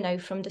want to do now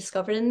from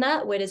discovering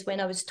that. Whereas when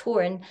I was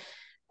torn,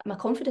 my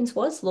confidence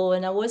was low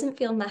and I wasn't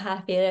feeling my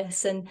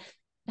happiest. And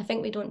I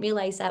think we don't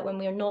realize that when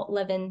we're not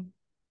living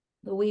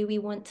the way we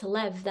want to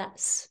live,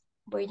 that's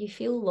where you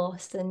feel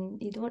lost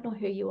and you don't know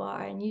who you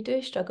are and you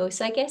do struggle.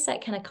 So I guess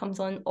that kind of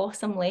comes on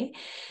awesomely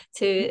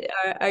to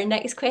our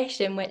next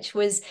question, which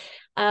was,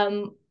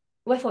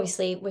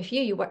 with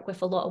you work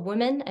with a lot of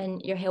women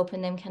and you're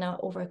helping them kind of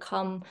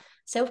overcome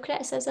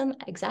self-criticism,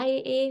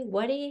 anxiety,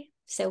 worry,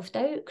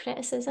 self-doubt,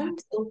 criticism.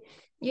 So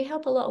you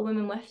help a lot of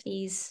women with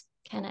these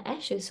kind of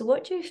issues. So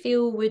what do you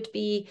feel would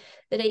be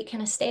the right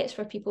kind of steps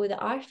for people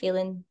that are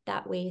feeling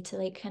that way to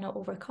like kind of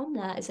overcome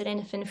that? Is there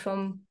anything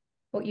from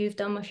what you've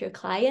done with your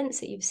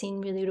clients that you've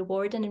seen really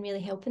rewarding and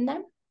really helping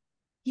them?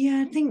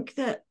 Yeah, I think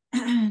that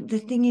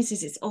the thing is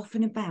it's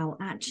often about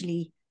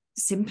actually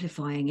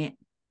simplifying it,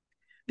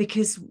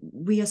 because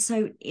we are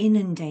so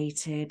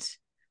inundated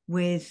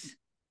with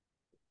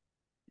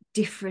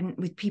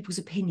people's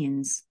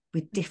opinions,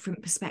 with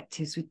different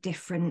perspectives, with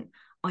different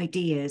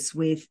ideas,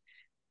 with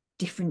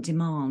different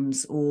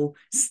demands or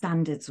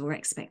standards or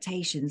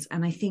expectations.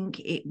 And I think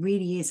it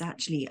really is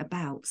actually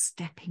about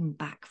stepping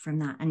back from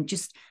that and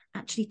just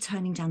actually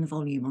turning down the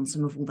volume on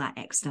some of all that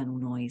external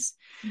noise.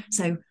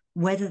 So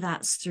whether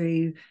that's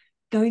through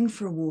going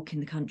for a walk in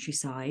the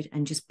countryside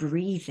and just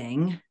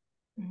breathing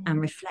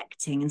and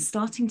reflecting and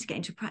starting to get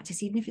into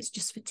practice, even if it's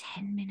just for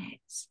 10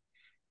 minutes,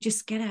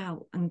 just get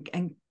out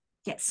and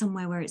get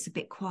somewhere where it's a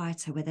bit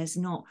quieter, where there's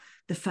not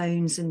the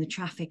phones and the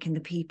traffic and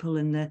the people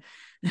and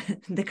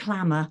the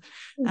clamour.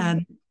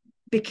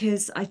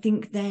 Because I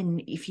think then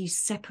if you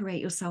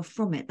separate yourself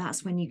from it,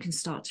 that's when you can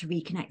start to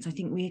reconnect. I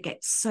think we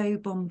get so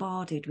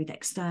bombarded with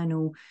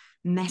external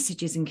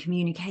messages and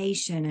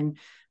communication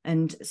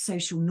and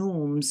social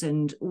norms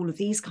and all of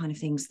these kind of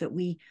things that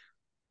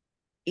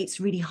it's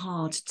really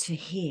hard to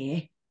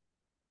hear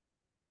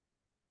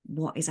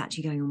what is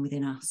actually going on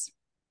within us.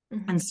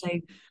 And so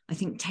I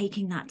think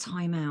taking that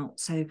time out,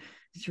 so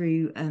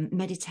through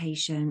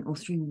meditation or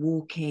through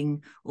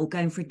walking or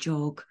going for a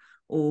jog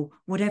or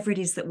whatever it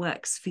is that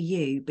works for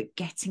you, but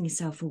getting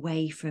yourself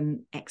away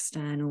from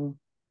external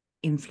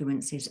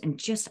influences and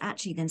just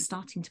actually then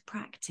starting to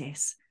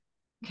practice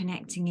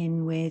connecting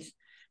in with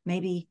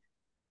maybe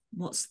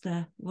what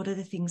are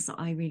the things that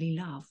I really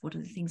love? What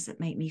are the things that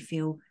make me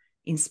feel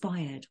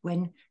inspired?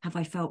 When have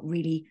I felt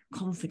really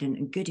confident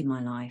and good in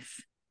my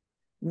life?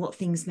 What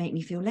things make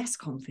me feel less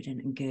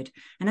confident and good?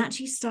 And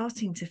actually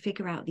starting to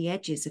figure out the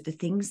edges of the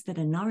things that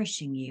are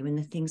nourishing you and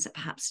the things that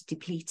perhaps are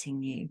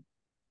depleting you.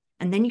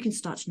 And then you can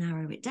start to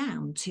narrow it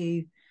down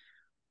to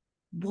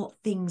what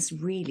things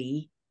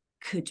really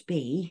could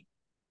be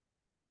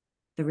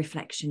the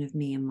reflection of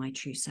me and my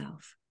true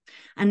self.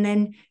 And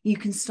then you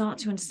can start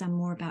to understand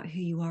more about who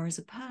you are as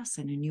a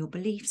person and your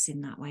beliefs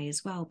in that way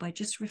as well, by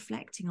just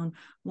reflecting on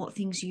what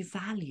things you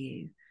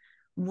value,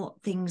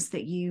 what things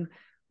that you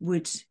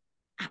would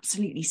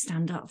absolutely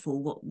stand up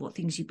for, what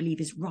things you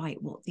believe is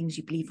right, what things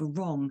you believe are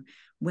wrong.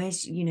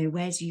 Where's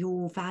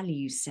your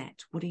value set?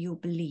 What are your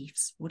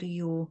beliefs? What are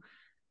your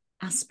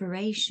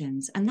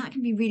aspirations? And that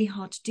can be really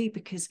hard to do,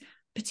 because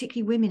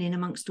particularly women, in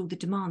amongst all the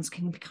demands,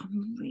 can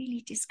become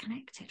really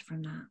disconnected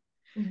from that.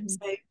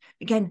 So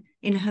again,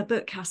 in her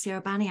book,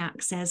 Kasia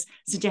Urbaniak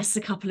suggests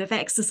a couple of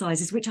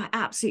exercises, which I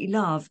absolutely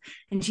love.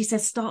 And she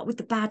says, start with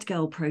the bad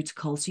girl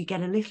protocol. So you get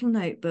a little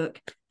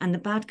notebook, and the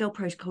bad girl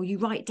protocol, you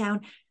write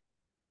down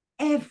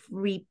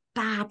every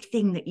bad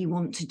thing that you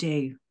want to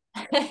do.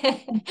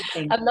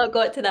 I've not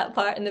got to that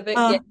part in the book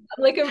yet.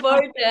 I'm looking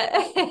forward to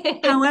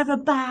it. However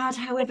bad,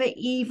 however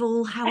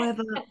evil,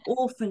 however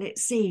awful it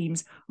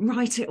seems,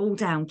 write it all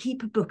down.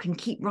 Keep a book and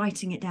keep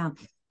writing it down.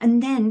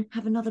 And then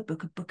have another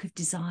book, a book of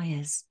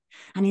desires.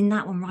 And in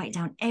that one, write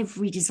down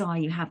every desire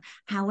you have,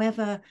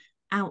 however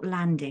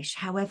outlandish,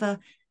 however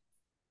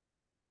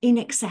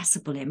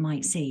inaccessible it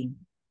might seem.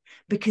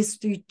 Because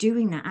through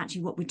doing that,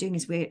 actually what we're doing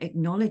is we're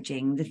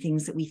acknowledging the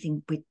things that we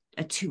think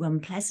are too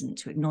unpleasant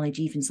to acknowledge,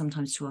 even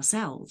sometimes to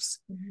ourselves,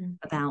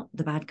 about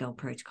the bad girl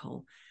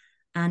protocol.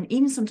 And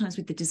even sometimes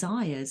with the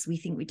desires, we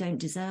think we don't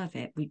deserve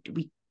it. We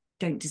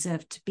don't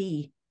deserve to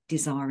be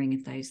desiring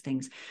of those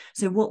things.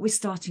 So what we're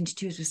starting to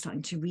do is we're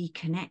starting to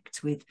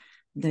reconnect with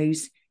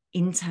those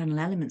internal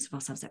elements of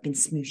ourselves that have been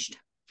smooshed.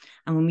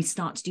 And when we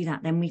start to do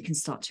that, then we can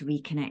start to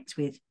reconnect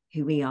with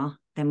who we are.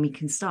 Then we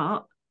can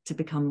start to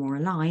become more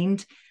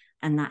aligned,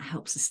 and that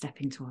helps us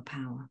step into our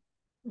power.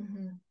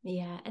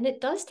 Yeah, and it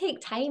does take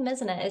time,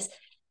 isn't it?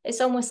 It's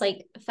almost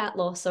like fat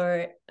loss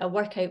or a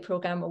workout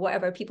program or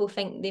whatever. People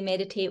think they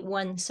meditate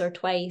once or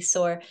twice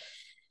or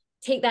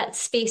take that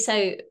space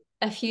out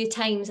a few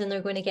times and they're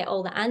going to get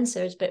all the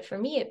answers. But for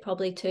me, it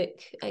probably took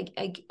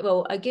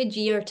a good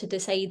year to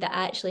decide that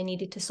I actually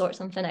needed to sort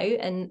something out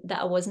and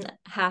that I wasn't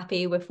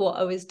happy with what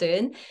I was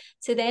doing.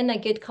 So then a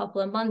good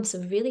couple of months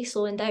of really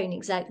slowing down,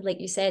 exactly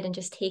like you said, and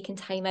just taking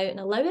time out and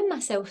allowing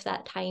myself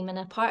that time. And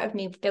a part of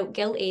me felt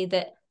guilty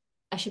that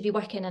I should be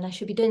working and I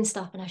should be doing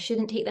stuff and I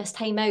shouldn't take this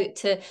time out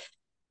to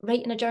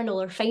write in a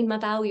journal or find my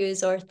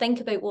values or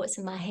think about what's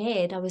in my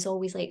head. I was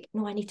always like,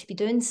 no, I need to be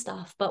doing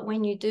stuff. But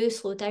when you do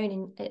slow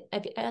down, and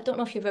I don't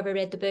know if you've ever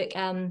read the book,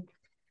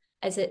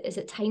 is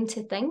it Time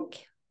to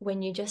Think?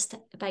 When you just,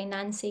 by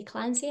Nancy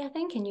Clancy, I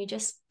think, and you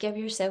just give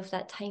yourself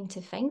that time to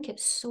think,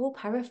 it's so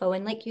powerful.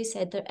 And like you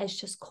said, there is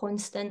just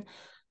constant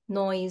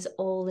noise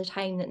all the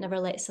time that never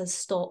lets us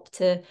stop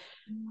to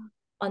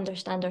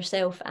understand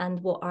ourselves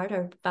and what are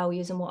our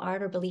values and what are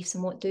our beliefs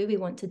and what do we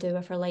want to do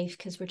with our life,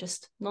 because we're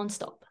just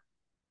nonstop.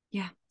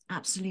 Yeah,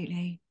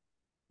 absolutely.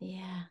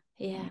 Yeah,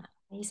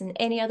 amazing.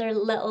 Any other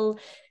little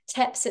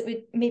tips that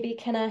would maybe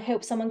kind of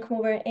help someone come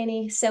over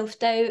any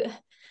self-doubt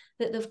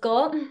that they've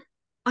got?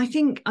 I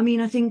think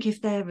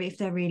if they're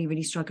really,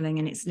 really struggling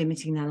and it's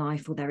limiting their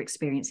life or their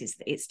experiences,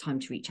 it's time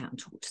to reach out and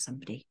talk to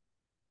somebody.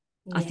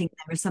 Yeah. I think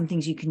there are some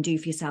things you can do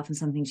for yourself and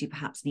some things you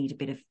perhaps need a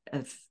bit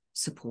of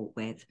support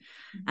with.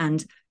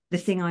 And the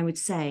thing I would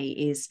say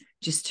is,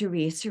 just to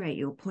reiterate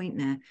your point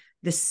there,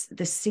 the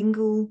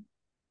single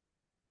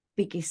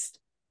biggest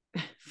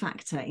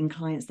factor in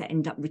clients that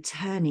end up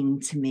returning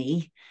to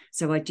me,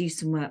 so I do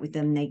some work with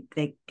them,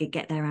 they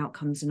get their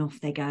outcomes and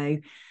off they go,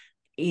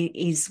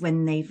 is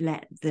when they've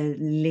let the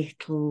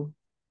little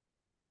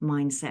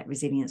mindset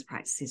resilience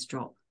practices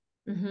drop.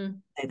 So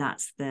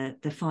that's the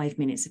 5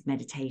 minutes of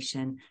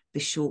meditation, the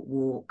short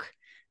walk,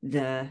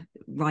 the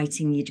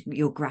writing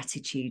your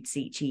gratitudes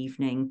each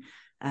evening,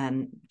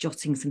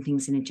 jotting some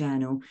things in a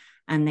journal,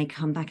 and they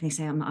come back and they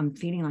say, I'm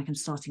feeling like I'm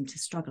starting to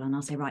struggle. And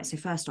I'll say, right, so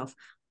first off,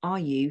 are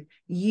you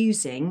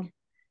using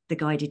the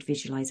guided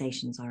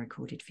visualizations I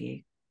recorded for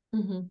you?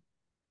 Mm-hmm.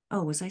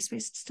 Oh, was I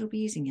supposed to still be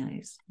using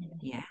those?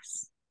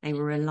 Yes, they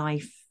were a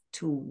life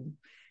tool.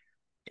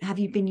 Have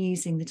you been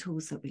using the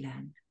tools that we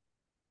learned?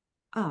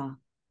 Ah,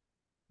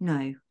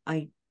 no,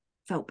 I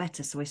felt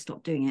better, so I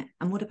stopped doing it.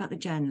 And what about the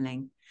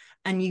journaling?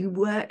 And you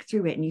work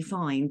through it and you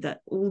find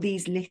that all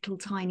these little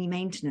tiny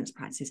maintenance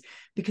practices,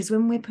 because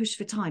when we're pushed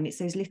for time, it's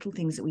those little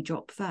things that we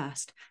drop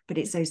first, but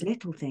it's those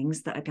little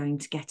things that are going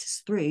to get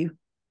us through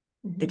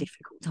the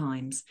difficult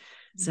times.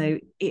 So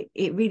it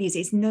really is,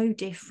 it's no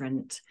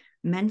different.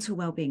 Mental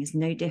well-being is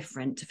no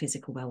different to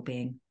physical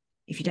well-being.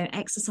 If you don't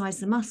exercise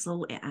the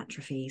muscle, it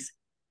atrophies.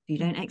 If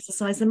you don't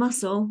exercise the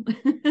muscle.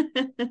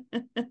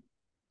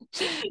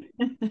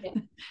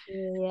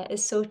 Yeah,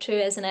 it's so true,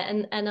 isn't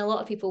it? And a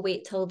lot of people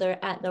wait till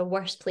they're at their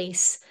worst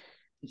place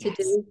to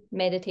do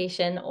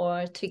meditation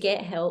or to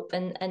get help.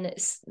 And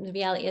it's the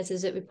reality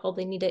is that we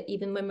probably need it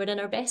even when we're in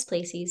our best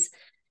places,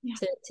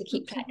 to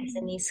keep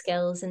practicing these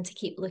skills and to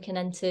keep looking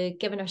into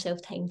giving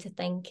ourselves time to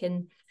think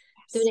and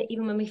doing it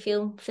even when we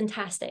feel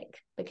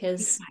fantastic,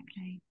 because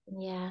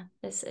yeah,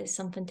 it's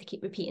something to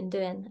keep repeating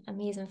doing.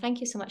 Amazing. Thank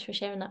you so much for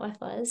sharing that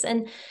with us.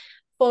 And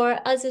for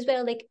us as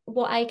well, like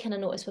what I kind of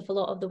noticed with a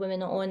lot of the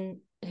women on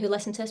who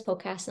listen to this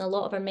podcast and a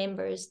lot of our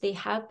members, they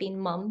have been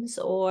mums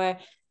or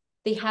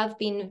they have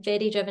been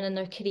very driven in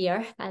their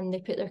career and they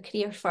put their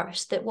career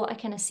first. That what I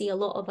kind of see a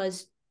lot of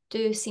us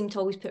do seem to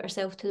always put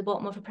ourselves to the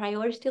bottom of a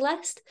priority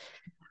list.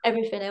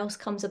 Everything else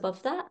comes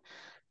above that.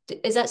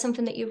 Is that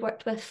something that you've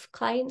worked with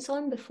clients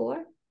on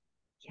before?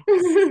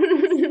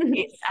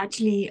 Yes.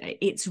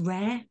 It's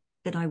rare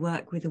that I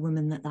work with a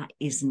woman that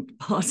isn't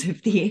part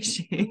of the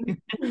issue.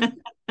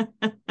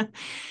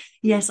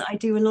 Yes, I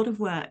do a lot of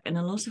work and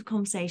a lot of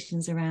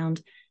conversations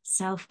around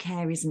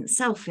self-care isn't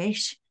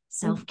selfish.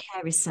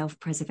 Self-care is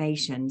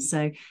self-preservation.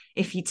 So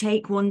if you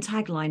take one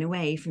tagline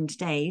away from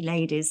today,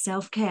 ladies,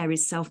 self-care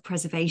is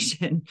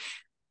self-preservation.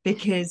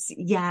 Because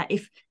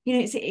if you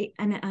know,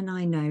 and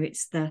I know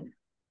it's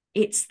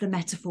the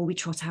metaphor we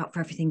trot out for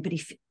everything, but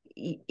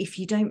if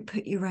you don't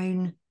put your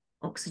own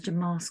oxygen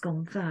mask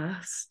on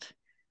first,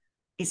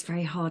 it's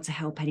very hard to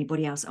help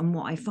anybody else. And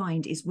what I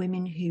find is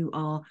women who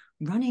are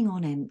running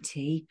on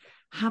empty,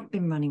 have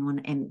been running on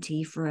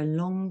empty for a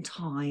long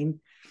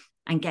time,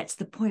 and get to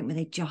the point where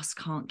they just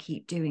can't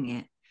keep doing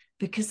it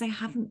because they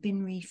haven't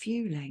been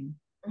refueling,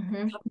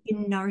 haven't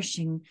been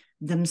nourishing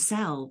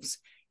themselves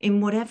in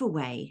whatever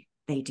way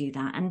they do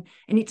that. And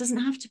it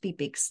doesn't have to be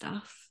big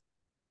stuff.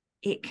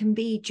 It can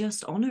be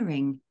just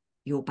honoring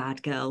your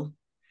bad girl,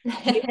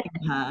 healing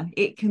her.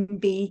 It can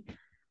be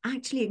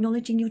actually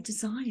acknowledging your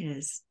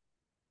desires.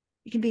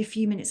 It can be a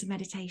few minutes of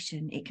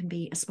meditation. It can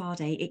be a spa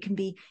day. It can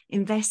be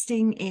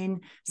investing in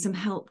some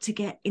help to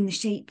get in the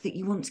shape that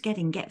you want to get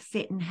in, get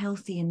fit and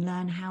healthy, and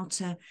learn how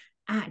to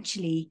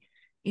actually,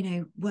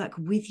 work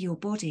with your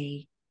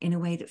body in a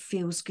way that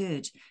feels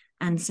good.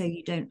 And so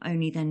you don't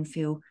only then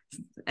feel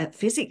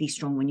physically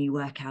strong when you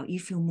work out, you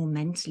feel more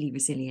mentally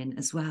resilient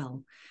as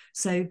well.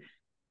 So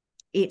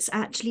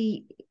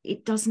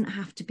it doesn't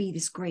have to be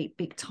this great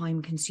big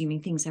time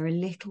consuming things. There are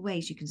little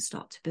ways you can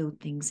start to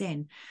build things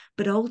in,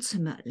 but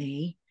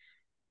ultimately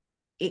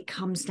it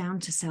comes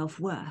down to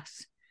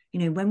self-worth.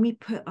 When we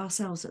put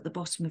ourselves at the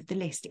bottom of the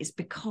list, it's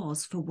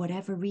because for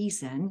whatever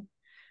reason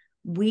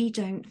we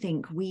don't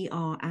think we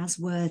are as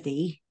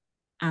worthy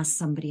as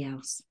somebody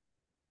else.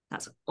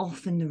 That's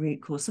often the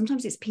root cause.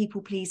 Sometimes it's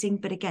people pleasing,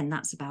 but again,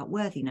 that's about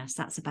worthiness.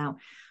 That's about,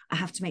 I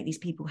have to make these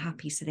people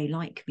happy so they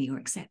like me or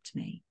accept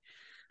me.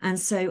 And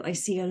so I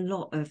see a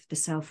lot of the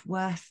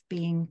self-worth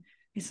being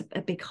is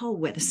a big hole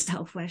where the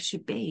self-worth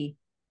should be,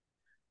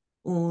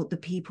 or the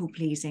people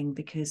pleasing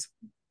because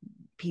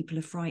people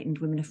are frightened,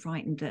 women are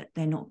frightened that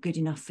they're not good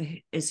enough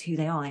as who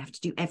they are. They have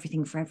to do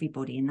everything for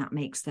everybody, and that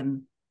makes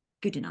them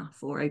good enough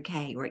or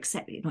okay or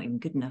not even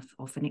good enough,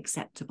 often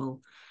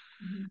acceptable.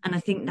 And I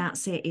think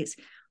that's it. It's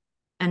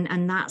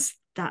and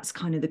that's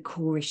kind of the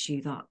core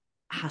issue that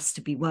has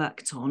to be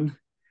worked on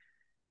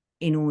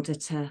in order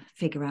to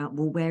figure out,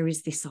 well, where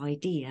is this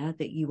idea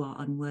that you are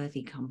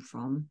unworthy come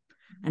from?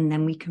 And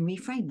then we can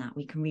reframe that,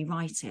 we can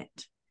rewrite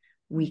it,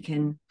 we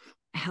can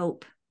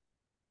help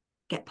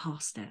get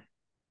past it.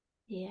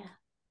 Yeah.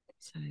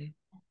 So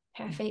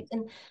perfect.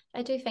 And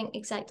I do think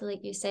exactly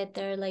like you said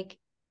there, like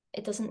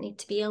it doesn't need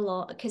to be a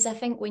lot, because I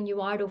think when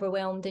you are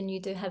overwhelmed and you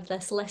do have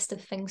this list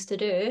of things to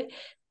do,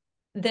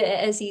 that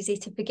it is easy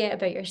to forget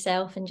about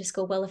yourself and just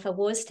go, well, if I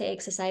was to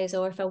exercise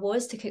or if I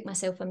was to cook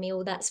myself a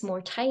meal, that's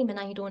more time and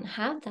I don't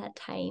have that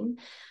time.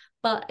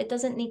 But it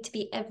doesn't need to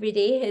be every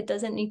day. It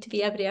doesn't need to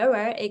be every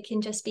hour. It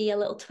can just be a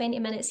little 20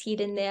 minutes here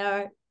and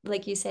there,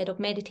 like you said, of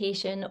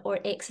meditation or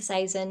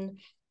exercising.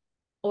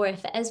 Or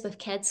if it is with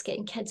kids,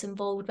 getting kids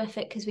involved with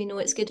it because we know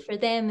it's good for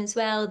them as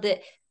well.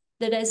 That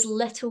there is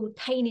little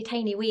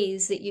tiny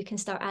ways that you can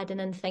start adding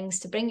in things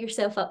to bring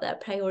yourself up that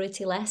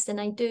priority list.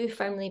 And I do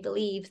firmly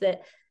believe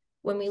that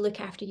when we look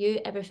after you,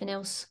 everything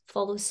else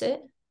follows suit?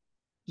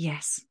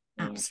 Yes,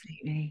 Yeah.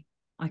 absolutely.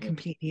 I Yeah.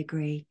 completely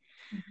agree.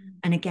 Mm-hmm.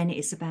 And again,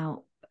 it's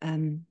about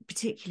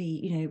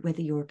particularly, you know,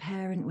 whether you're a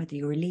parent, whether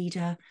you're a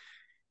leader,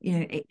 you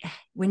know,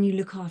 when you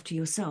look after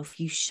yourself,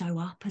 you show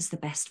up as the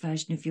best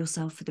version of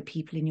yourself for the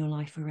people in your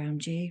life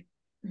around you.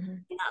 Mm-hmm.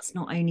 And that's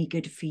not only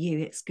good for you,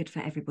 it's good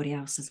for everybody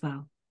else as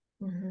well.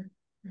 Mm-hmm.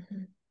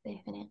 Mm-hmm.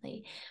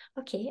 Definitely.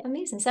 Okay,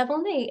 amazing. So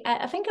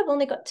I think I've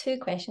only got two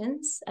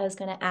questions I was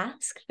going to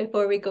ask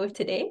before we go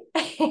today.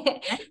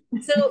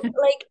 So,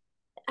 like,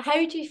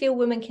 how do you feel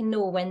women can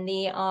know when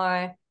they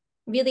are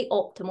really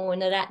optimal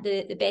and they're at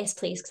the best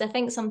place? Because I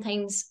think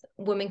sometimes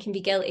women can be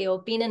guilty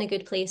of being in a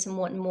good place and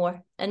wanting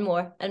more and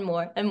more and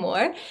more and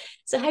more.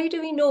 So how do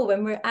we know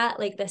when we're at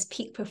like this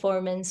peak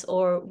performance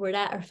or we're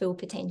at our full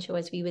potential,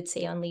 as we would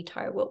say on Lead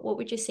Her? What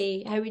would you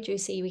say? How would you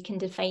say we can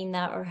define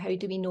that, or how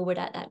do we know we're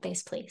at that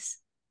best place?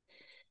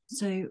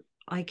 So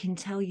I can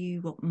tell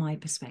you what my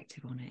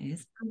perspective on it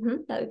is.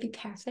 That would be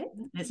perfect.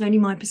 It's only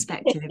my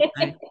perspective,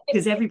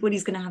 because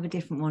everybody's going to have a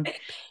different one.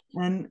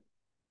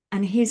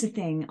 And here's the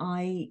thing,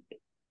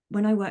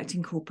 when I worked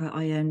in corporate,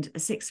 I earned a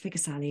six-figure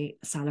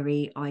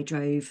salary. I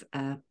drove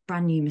a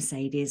brand new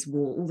Mercedes,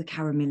 wore all the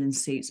Karen Millen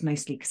suits,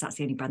 mostly because that's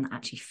the only brand that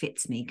actually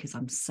fits me, because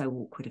I'm so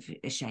awkward of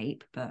a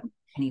shape. But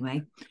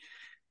anyway,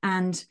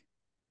 and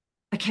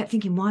I kept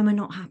thinking, why am I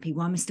not happy?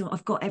 Why am I still,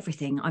 I've got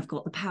everything. I've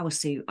got the power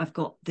suit. I've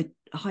got the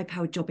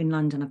high-powered job in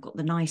London. I've got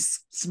the nice,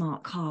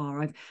 smart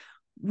car.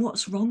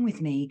 What's wrong with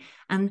me?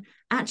 And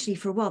actually,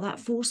 for a while, that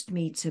forced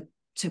me to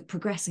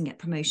progress and get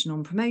promotion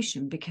on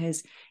promotion,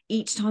 because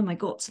each time I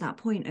got to that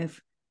point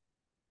of,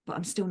 but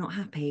I'm still not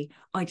happy,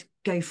 I'd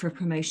go for a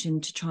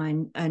promotion to try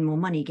and earn more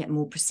money, get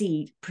more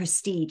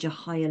prestige, a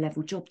higher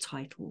level job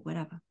title,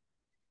 whatever.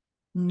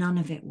 None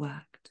of it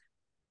worked.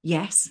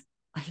 Yes,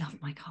 I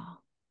love my car.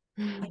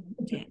 I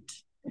loved it.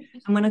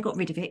 And when I got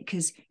rid of it,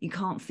 because you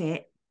can't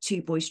fit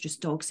two boisterous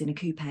dogs in a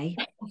coupe,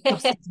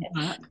 just doesn't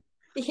work.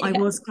 Yeah. I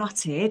was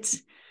gutted,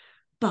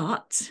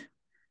 but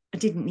I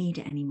didn't need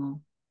it anymore.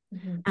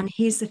 Mm-hmm. And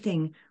here's the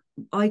thing,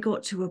 I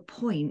got to a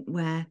point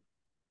where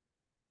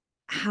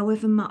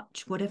however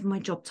much, whatever my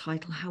job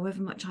title,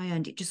 however much I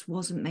earned, it just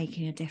wasn't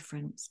making a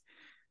difference.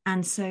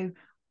 And so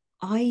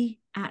I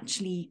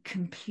actually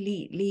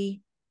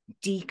completely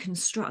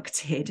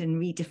deconstructed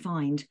and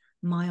redefined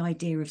my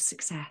idea of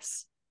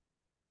success.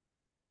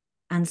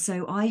 And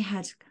so I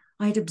had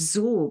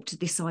absorbed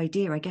this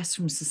idea, I guess,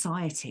 from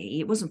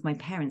society. It wasn't my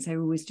parents. They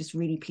were always just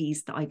really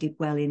pleased that I did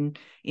well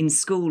in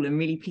school, and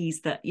really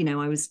pleased that, you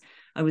know, I was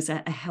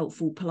a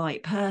helpful,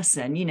 polite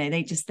person. You know,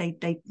 they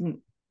didn't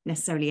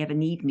necessarily ever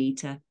need me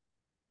to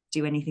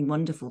do anything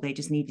wonderful. They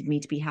just needed me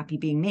to be happy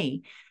being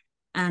me.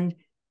 And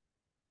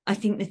I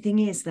think the thing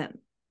is that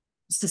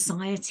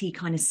society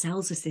kind of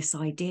sells us this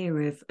idea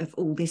of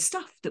all this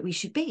stuff that we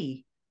should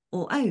be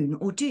or own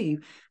or do.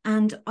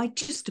 And I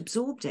just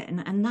absorbed it.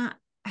 And that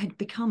had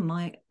become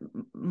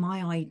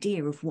my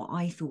idea of what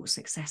I thought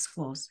success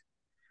was.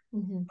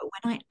 Mm-hmm. But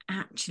when I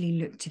actually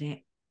looked at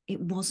it,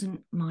 it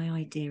wasn't my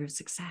idea of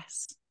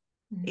success.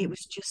 Mm-hmm. It was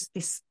just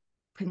this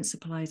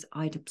principle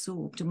I'd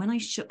absorbed. And when I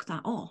shook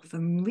that off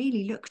and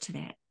really looked at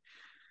it,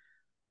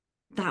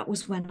 that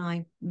was when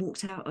I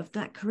walked out of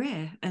that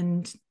career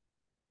and,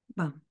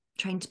 well,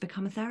 trained to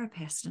become a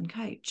therapist and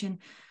coach.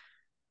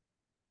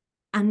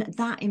 And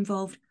that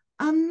involved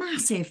a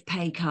massive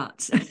pay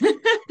cut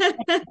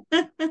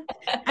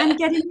and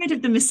getting rid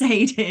of the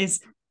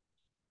Mercedes.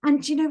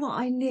 And do you know what?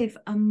 I live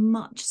a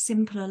much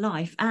simpler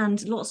life,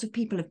 and lots of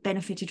people have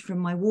benefited from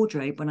my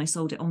wardrobe when I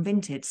sold it on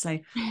Vinted. So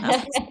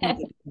that's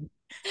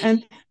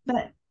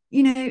but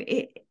you know,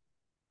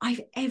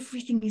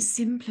 everything is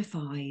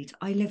simplified.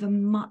 I live a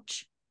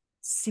much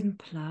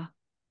simpler,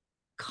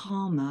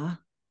 calmer,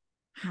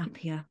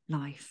 happier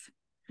life.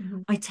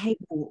 Mm-hmm. I take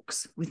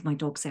walks with my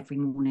dogs every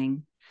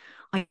morning.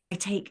 I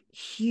take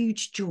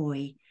huge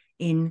joy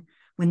in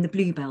when the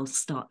bluebells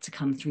start to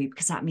come through,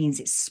 because that means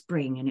it's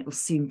spring and it will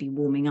soon be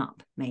warming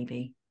up,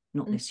 maybe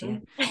not this year.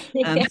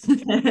 Yeah.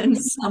 And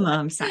summer,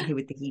 I'm sat here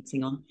with the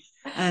heating on.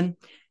 You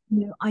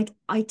know,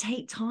 I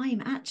take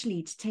time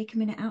actually to take a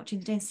minute out during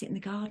the day and sit in the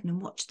garden and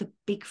watch the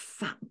big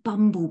fat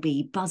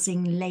bumblebee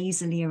buzzing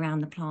lazily around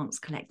the plants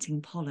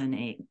collecting pollen.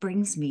 It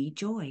brings me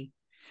joy.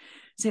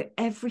 So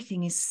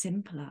everything is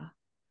simpler.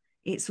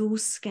 It's all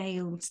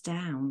scaled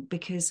down,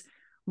 because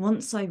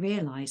once I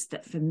realized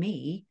that for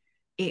me,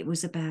 it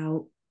was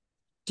about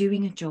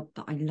doing a job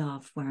that I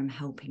love where I'm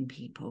helping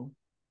people.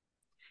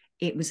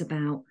 It was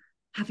about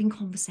having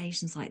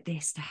conversations like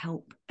this to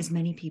help as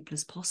many people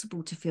as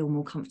possible to feel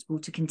more comfortable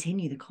to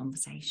continue the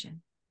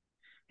conversation.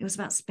 It was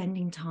about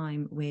spending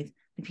time with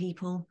the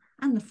people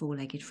and the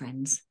four-legged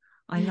friends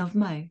I love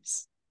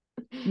most,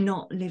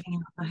 not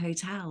living at a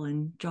hotel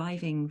and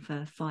driving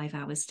for 5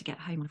 hours to get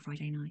home on a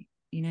Friday night,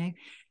 you know?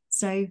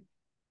 So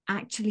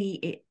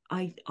actually,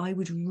 I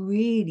would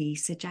really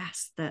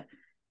suggest that,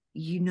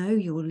 you know,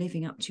 you're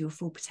living up to your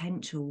full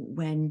potential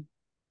when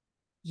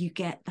you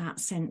get that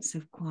sense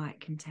of quiet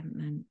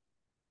contentment.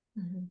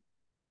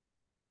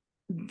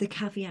 Mm-hmm. The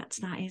caveat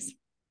to that is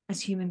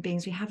as human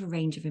beings, we have a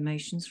range of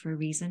emotions for a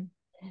reason.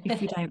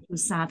 If we don't feel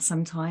sad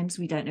sometimes,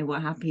 we don't know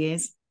what happy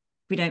is.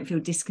 If we don't feel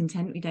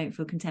discontent, we don't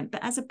feel content.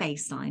 But as a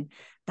baseline,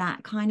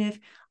 that kind of,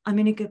 I'm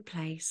in a good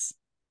place,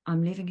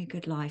 I'm living a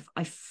good life,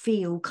 I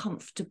feel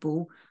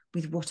comfortable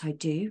with what I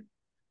do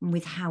and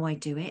with how I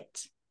do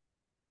it.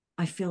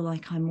 I feel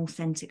like I'm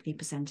authentically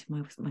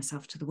presenting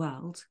myself to the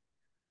world.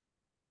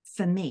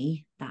 For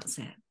me, that's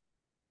it.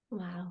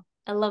 Wow.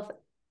 I love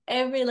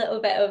every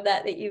little bit of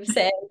that you've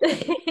said.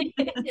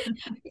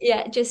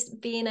 Yeah,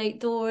 just being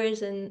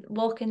outdoors and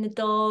walking the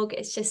dog.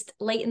 It's just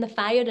lighting the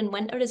fire in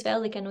winter as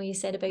well. Like I know you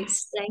said about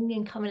spring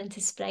and coming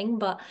into spring,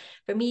 but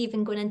for me,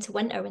 even going into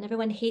winter, when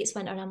everyone hates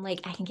winter, I'm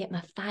like, I can get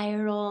my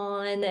fire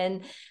on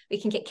and we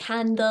can get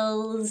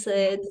candles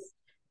and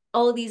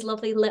all these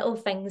lovely little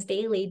things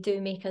daily do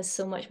make us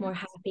so much more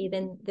happy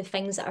than the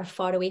things that are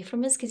far away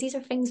from us, because these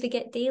are things we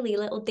get daily,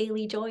 little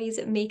daily joys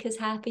that make us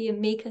happy and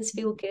make us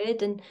feel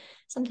good. And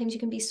sometimes you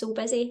can be so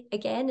busy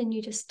again and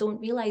you just don't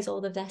realize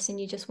all of this and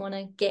you just want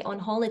to get on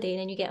holiday,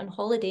 and then you get on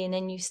holiday and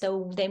then you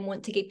still then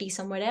want to be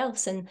somewhere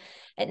else, and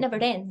it never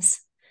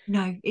ends.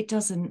 No, it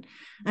doesn't.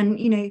 And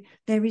you know,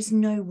 there is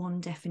no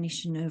one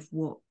definition of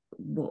what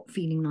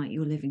feeling like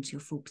you're living to your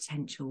full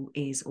potential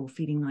is, or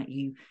feeling like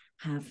you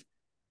have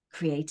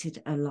created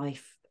a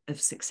life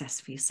of success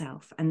for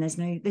yourself. And there's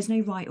no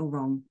right or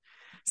wrong.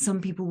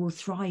 Some people will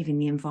thrive in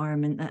the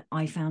environment that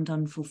I found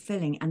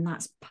unfulfilling, and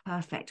that's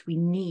perfect. We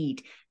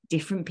need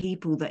different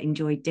people that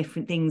enjoy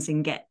different things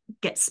and get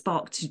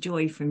sparked to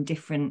joy from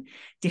different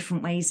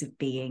ways of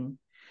being.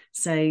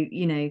 So,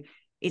 you know,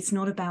 it's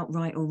not about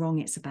right or wrong,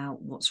 it's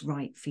about what's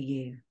right for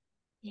you.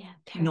 Yeah,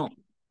 perfect. Not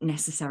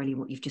necessarily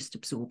what you've just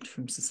absorbed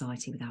from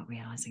society without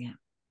realizing it.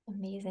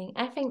 Amazing.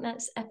 I think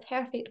that's a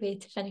perfect way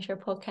to finish our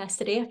podcast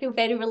today. I feel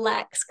very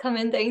relaxed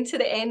coming down to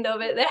the end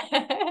of it there.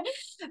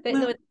 But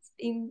no, it's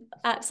been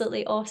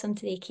absolutely awesome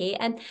today, Kate.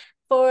 And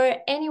for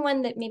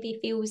anyone that maybe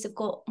feels they've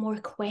got more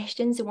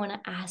questions they want to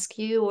ask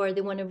you, or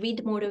they want to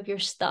read more of your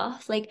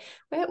stuff, like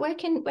where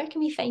can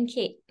we find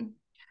Kate?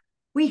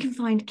 We can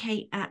find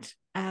Kate at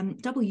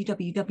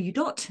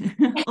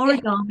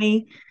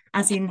www.origami,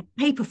 as in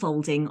paper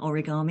folding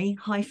origami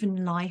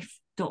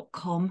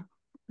 -life.com.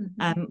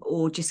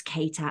 Or just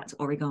Kate at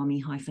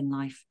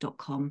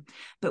origami-life.com.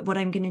 But what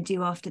I'm going to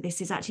do after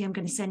this is actually I'm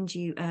going to send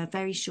you a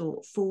very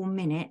short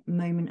 4-minute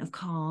moment of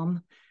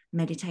calm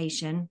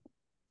meditation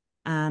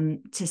to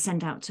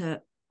send out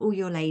to all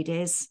your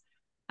ladies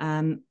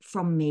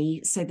from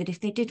me, so that if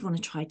they did want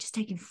to try just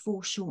taking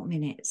 4 short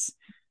minutes,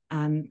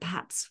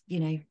 perhaps, you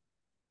know,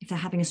 if they're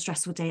having a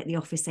stressful day at the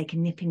office, they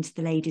can nip into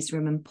the ladies'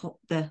 room and pop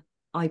the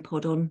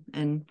iPod on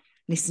and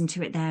listen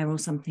to it there or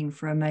something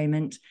for a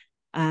moment.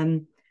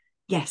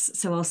 Yes,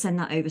 so I'll send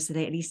that over so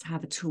they at least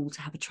have a tool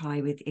to have a try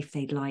with if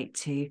they'd like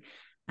to.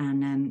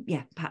 And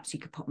yeah, perhaps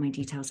you could pop my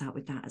details out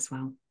with that as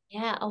well.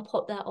 Yeah, I'll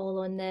pop that all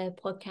on the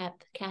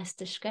podcast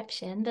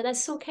description. But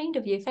that's so kind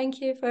of you.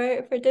 Thank you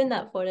for doing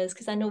that for us,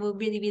 because I know we'll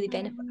really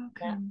benefit from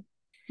that.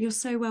 You're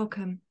so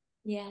welcome.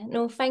 Yeah,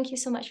 no, thank you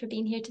so much for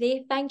being here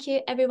today. Thank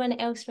you everyone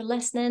else for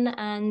listening,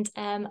 and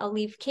I'll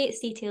leave Kate's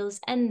details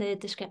in the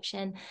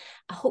description.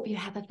 I hope you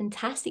have a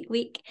fantastic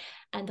week,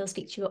 and I'll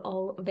speak to you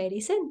all very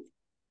soon.